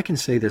 and I can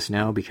say this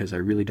now because I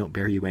really don't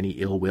bear you any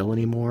ill will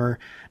anymore.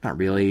 Not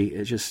really.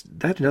 It's just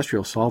that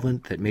industrial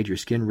solvent that made your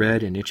skin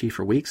red and itchy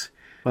for weeks.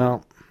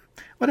 Well,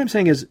 what I'm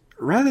saying is,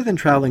 rather than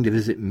traveling to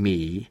visit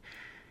me,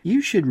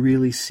 you should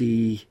really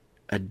see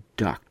a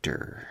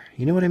doctor.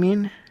 You know what I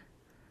mean?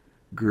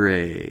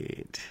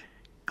 Great.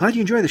 Glad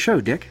you enjoy the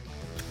show, Dick.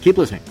 Keep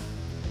listening.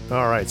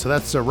 All right, so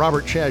that's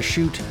Robert Chaz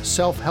Shute,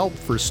 Self-Help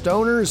for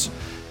Stoners,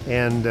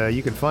 and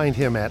you can find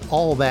him at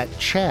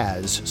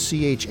allthatchaz,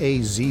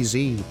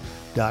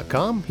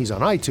 CHAZZ.com. He's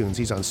on iTunes.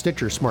 He's on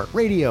Stitcher Smart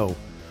Radio.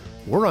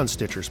 We're on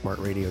Stitcher Smart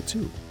Radio,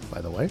 too,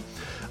 by the way.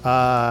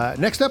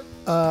 Next up,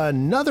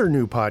 another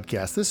new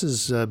podcast. This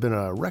has been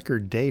a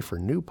record day for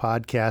new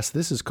podcasts.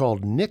 This is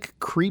called Nick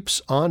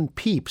Creeps on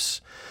Peeps.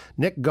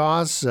 Nick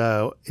Goss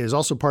is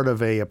also part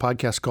of a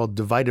podcast called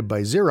Divided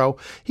by Zero.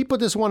 He put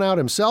this one out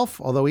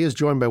himself, although he is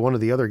joined by one of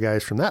the other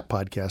guys from that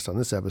podcast on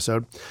this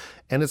episode.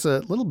 And it's a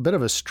little bit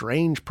of a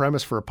strange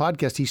premise for a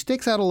podcast. He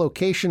stakes out a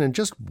location and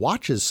just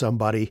watches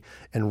somebody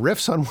and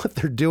riffs on what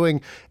they're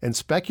doing and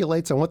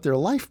speculates on what their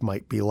life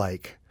might be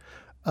like.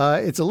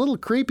 It's a little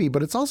creepy,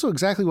 but it's also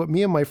exactly what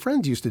me and my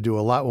friends used to do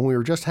a lot when we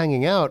were just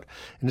hanging out.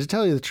 And to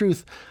tell you the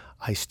truth,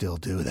 I still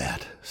do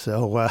that.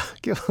 So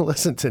give a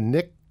listen to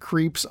Nick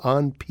Creeps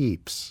on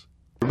Peeps.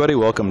 Everybody,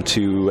 welcome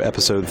to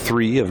episode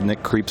 3 of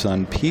Nick Creeps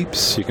on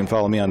Peeps. You can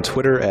follow me on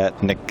Twitter at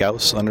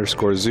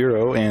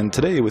NickGauss_0. And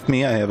today with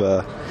me I have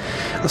a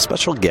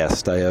special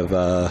guest. I have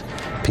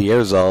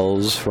Pierre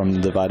Zalz from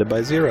Divided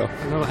by Zero.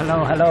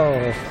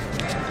 Hello.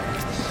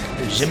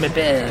 Je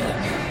m'appelle.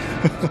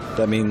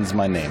 That means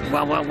my name.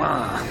 Wah, wah,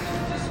 wah.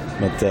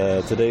 But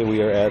today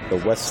we are at the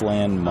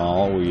Westland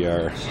Mall. We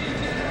are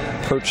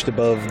perched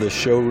above the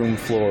showroom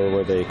floor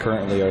where they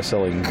currently are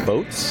selling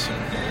boats.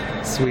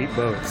 Sweet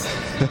boats.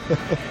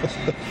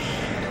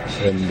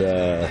 And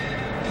the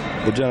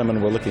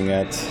gentleman we're looking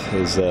at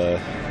is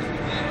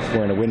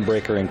wearing a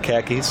windbreaker and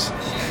khakis.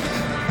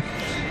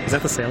 Is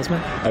that the salesman?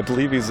 I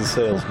believe he's a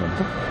salesman.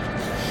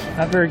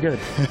 Not very good.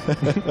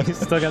 He's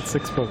still got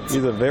 6 boats.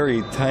 He's a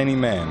very tiny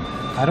man.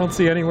 I don't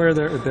see anywhere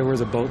there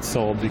was a boat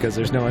sold because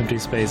there's no empty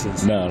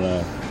spaces.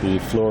 No. The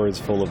floor is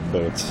full of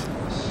boats.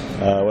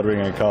 What are we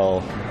going to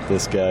call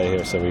this guy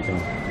here so we can...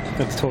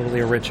 That's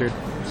totally a Richard.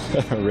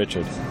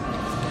 Richard.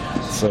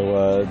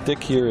 So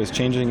Dick here is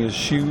changing his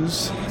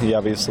shoes. He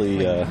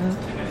obviously...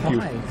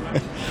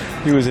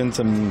 he was in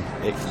some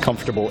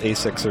comfortable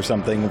Asics or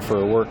something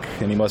for work,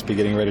 and he must be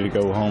getting ready to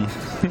go home.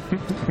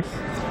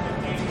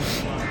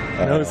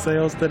 No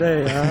sales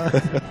today, huh?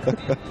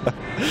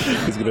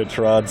 He's going to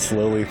trot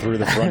slowly through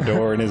the front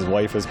door, and his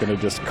wife is going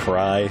to just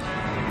cry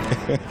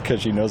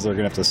because she knows they're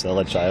going to have to sell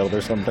a child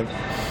or something.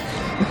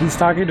 He's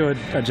talking to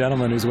a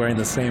gentleman who's wearing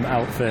the same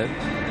outfit.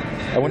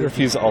 I wonder if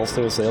he's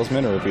also a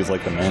salesman or if he's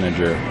like the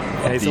manager.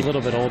 Yeah, he's a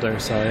little bit older,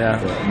 so yeah.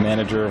 The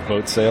manager of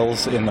boat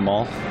sales in the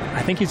mall.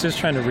 I think he's just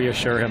trying to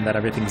reassure him that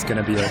everyth's going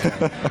to be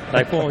okay.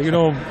 Like, well, you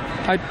know,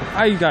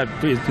 I got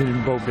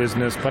in boat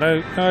business, but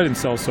I didn't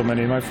sell so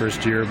many in my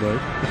first year, but...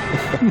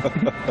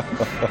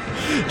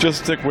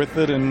 Just stick with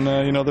it, and,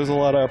 there's a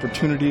lot of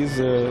opportunities.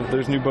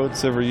 There's new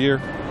boats every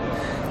year.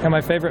 And my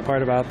favorite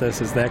part about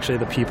this is actually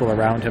the people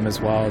around him as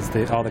well as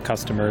all the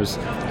customers,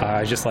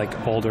 just like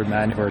older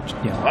men who are,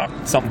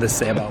 something to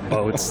say about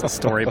boats, a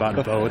story about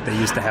a boat. They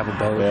used to have a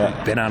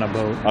boat, been on a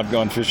boat. I've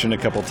gone fishing a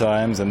couple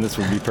times, and this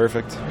would be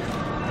perfect.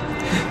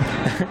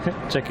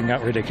 Checking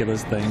out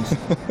ridiculous things.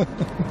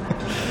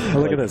 Oh,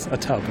 look at this, a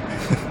tub.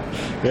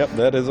 Yep,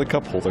 that is a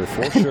cup holder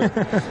for sure.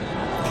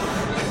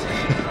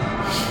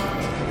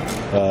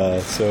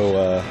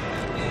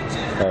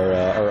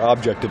 Our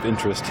object of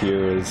interest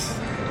here is...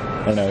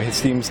 I don't know, he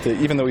seems to,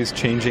 even though he's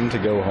changing to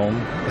go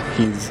home,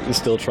 he's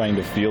still trying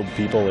to field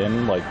people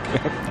in, like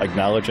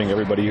acknowledging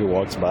everybody who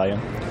walks by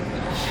him.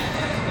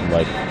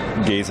 Like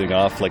gazing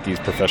off like he's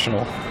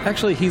professional.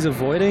 Actually, he's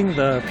avoiding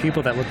the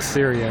people that look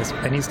serious,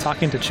 and he's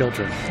talking to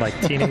children, like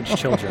teenage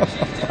children.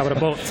 How about a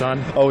boat,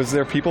 son? Oh, is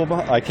there people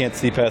behind? I can't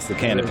see past the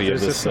canopy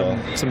There's of this.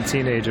 Just some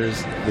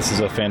teenagers. This is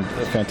a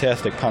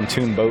fantastic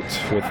pontoon boat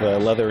with a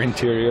leather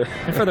interior.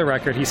 And for the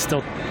record, he's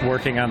still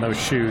working on those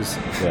shoes.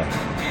 Yeah.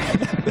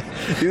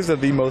 These are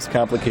the most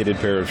complicated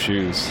pair of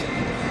shoes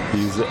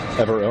he's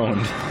ever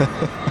owned.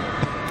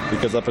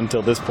 Because up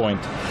until this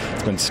point,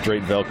 it's been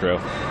straight Velcro.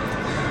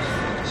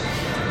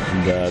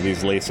 And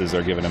these laces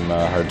are giving him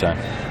a hard time.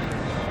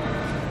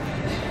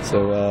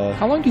 So,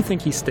 how long do you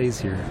think he stays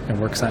here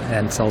and works on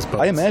and sells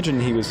boats? I imagine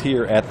he was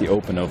here at the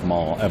open of the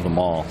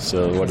mall.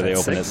 So what do they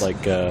open at,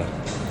 like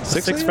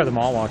 6 for the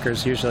mall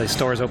walkers. Usually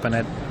stores open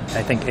at,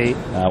 I think, 8.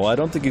 Well, I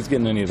don't think he's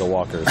getting any of the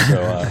walkers.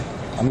 So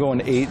I'm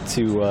going 8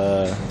 to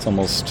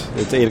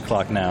it's 8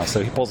 o'clock now.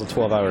 So he pulls a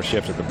 12-hour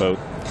shift at the boat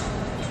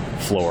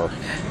floor.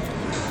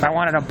 If I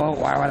wanted a boat,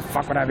 why the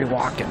fuck would I be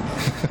walking?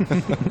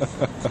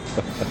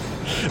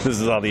 This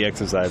is all the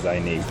exercise I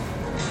need.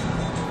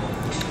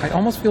 I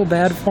almost feel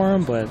bad for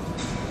him, but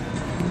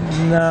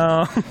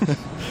no.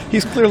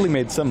 He's clearly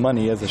made some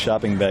money as a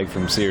shopping bag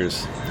from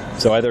Sears.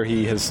 So either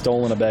he has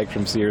stolen a bag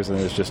from Sears and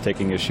is just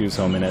taking his shoes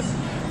home in it,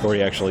 or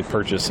he actually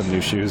purchased some new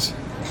shoes.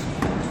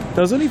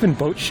 Those aren't even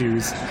boat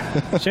shoes.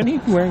 Shouldn't he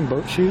be wearing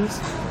boat shoes?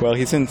 Well,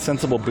 he's in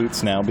sensible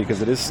boots now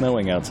because it is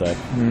snowing outside.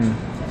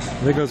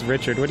 There goes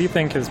Richard. What do you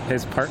think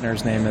his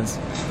partner's name is?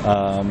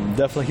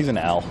 Definitely, he's an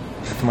Al.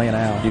 Definitely an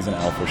Al. He's an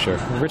Al for sure.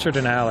 Richard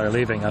and Al are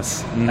leaving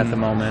us at the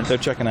moment. They're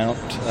checking out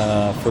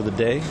for the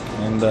day,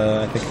 and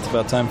I think it's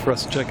about time for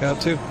us to check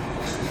out too.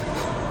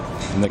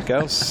 Nick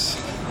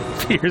Gauss.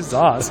 Peter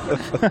Zoss.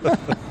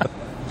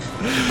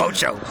 Boat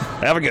show.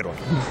 Have a good one.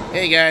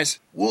 Hey guys,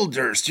 Will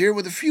Durst here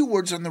with a few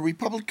words on the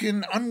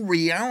Republican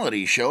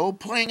Unreality show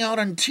playing out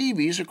on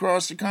TVs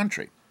across the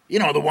country. You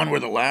know, the one where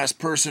the last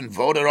person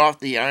voted off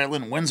the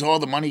island wins all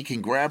the money he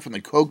can grab from the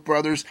Koch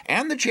brothers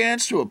and the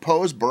chance to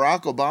oppose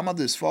Barack Obama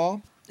this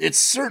fall? It's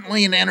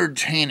certainly an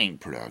entertaining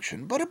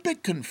production, but a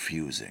bit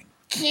confusing.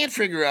 Can't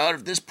figure out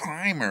if this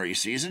primary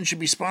season should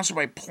be sponsored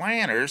by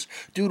Planters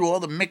due to all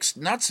the mixed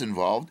nuts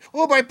involved,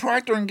 or by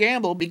Procter &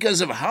 Gamble because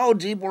of how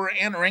deep we're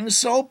entering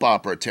soap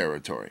opera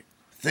territory.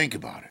 Think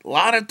about it. A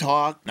lot of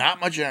talk, not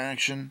much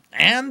action,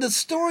 and the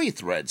story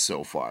thread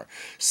so far.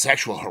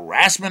 Sexual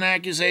harassment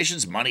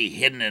accusations, money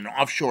hidden in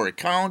offshore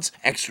accounts,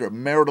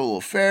 extramarital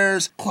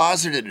affairs,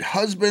 closeted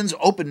husbands,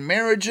 open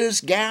marriages,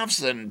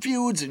 gaffes and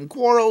feuds and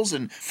quarrels,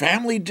 and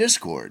family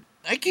discord.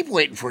 I keep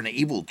waiting for an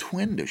evil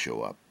twin to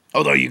show up.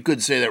 Although you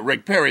could say that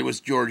Rick Perry was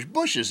George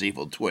Bush's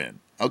evil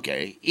twin.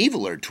 Okay,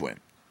 eviler twin.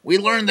 We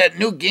learned that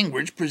Newt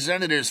Gingrich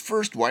presented his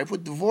first wife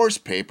with divorce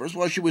papers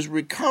while she was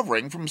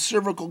recovering from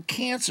cervical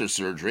cancer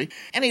surgery,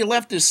 and he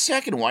left his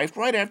second wife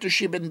right after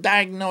she'd been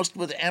diagnosed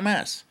with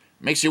MS.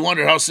 Makes you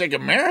wonder how sick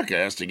America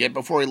has to get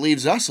before he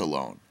leaves us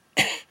alone.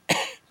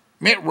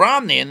 Mitt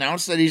Romney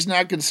announced that he's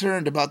not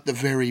concerned about the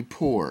very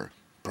poor.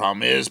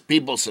 Problem is,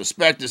 people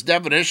suspect his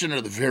definition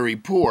of the very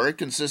poor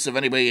consists of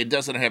anybody who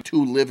doesn't have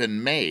 2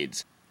 live-in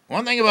maids.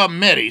 One thing about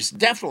Mitt, he's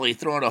definitely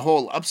throwing a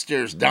whole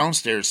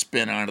upstairs-downstairs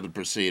spin onto the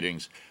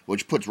proceedings,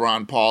 which puts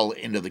Ron Paul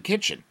into the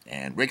kitchen,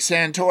 and Rick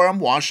Santorum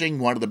washing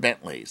one of the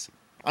Bentleys.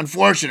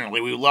 Unfortunately,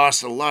 we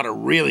lost a lot of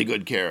really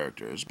good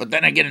characters, but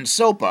then again in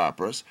soap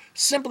operas,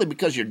 simply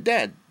because you're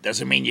dead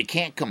doesn't mean you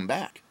can't come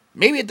back.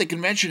 Maybe at the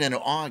convention in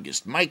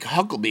August, Mike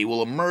Huckabee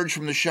will emerge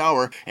from the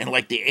shower and,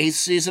 like the 8th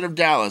season of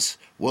Dallas,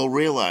 will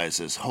realize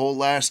his whole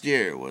last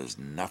year was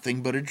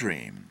nothing but a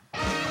dream.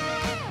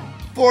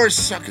 For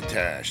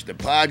Succotash, the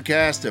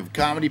podcast of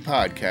comedy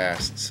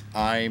podcasts,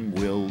 I'm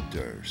Will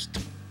Durst.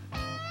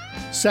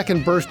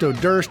 Second Burst O'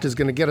 Durst is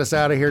going to get us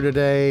out of here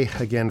today.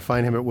 Again,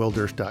 find him at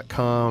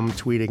willdurst.com,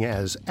 tweeting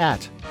as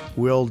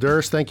 @Will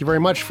Durst. Thank you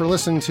very much for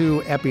listening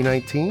to Epi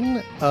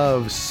 19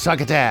 of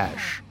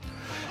Succotash.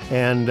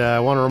 And I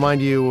want to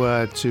remind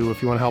you to,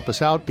 if you want to help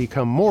us out,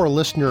 become more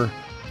listener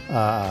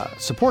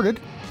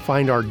supported,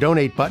 find our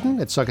donate button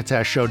at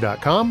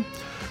succotashshow.com.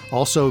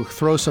 Also,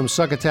 throw some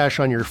Succotash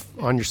on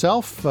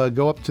yourself.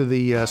 Go up to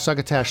the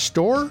Succotash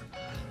store. You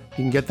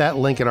can get that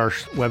link at our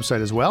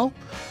website as well.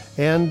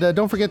 And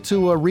don't forget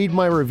to read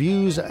my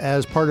reviews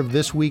as part of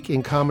This Week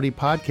in Comedy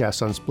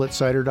podcast on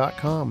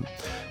splitsider.com.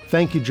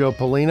 Thank you, Joe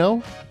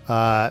Polino.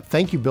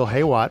 Thank you, Bill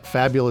Haywatt.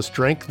 Fabulous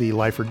drink, the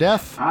Life or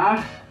Death.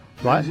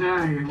 What?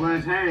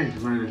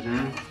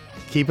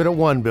 Keep it at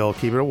 1, Bill.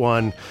 Keep it at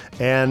 1.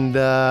 And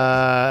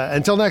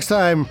until next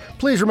time,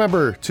 please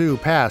remember to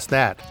pass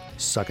that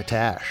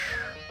Succotash.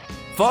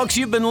 Folks,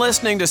 you've been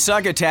listening to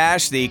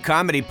Succotash, the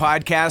comedy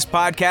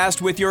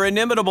podcast with your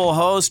inimitable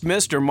host,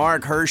 Mr.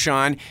 Mark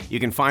Hershon. You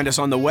can find us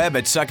on the web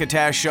at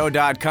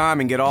succotashshow.com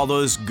and get all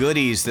those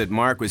goodies that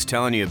Mark was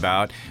telling you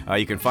about.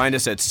 You can find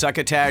us at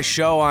Succotash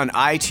Show on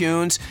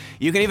iTunes.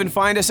 You can even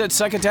find us at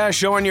Succotash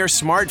Show on your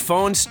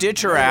smartphone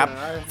Stitcher app.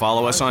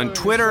 Follow us on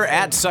Twitter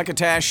at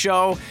Succotash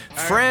Show.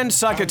 Friend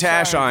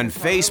Succotash on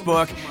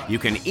Facebook. You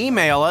can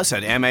email us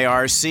at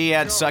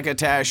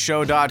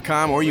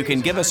marc@succotashshow.com, or you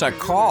can give us a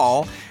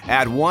call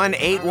at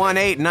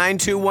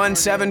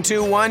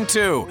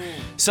 1-818-921-7212.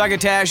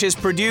 Succotash is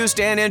produced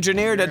and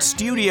engineered at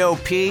Studio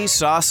P,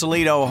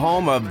 Sausalito,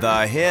 home of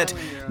the hit.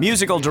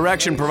 Musical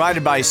direction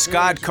provided by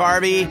Scott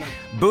Carvey.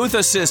 Booth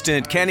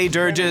assistant Kenny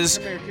Durges.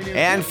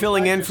 And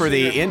filling in for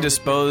the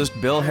indisposed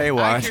Bill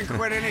Haywatt.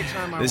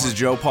 This is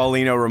Joe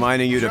Paulino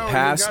reminding you to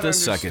pass the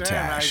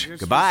Succotash.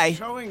 Goodbye.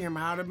 Showing him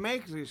how to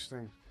make these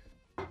things.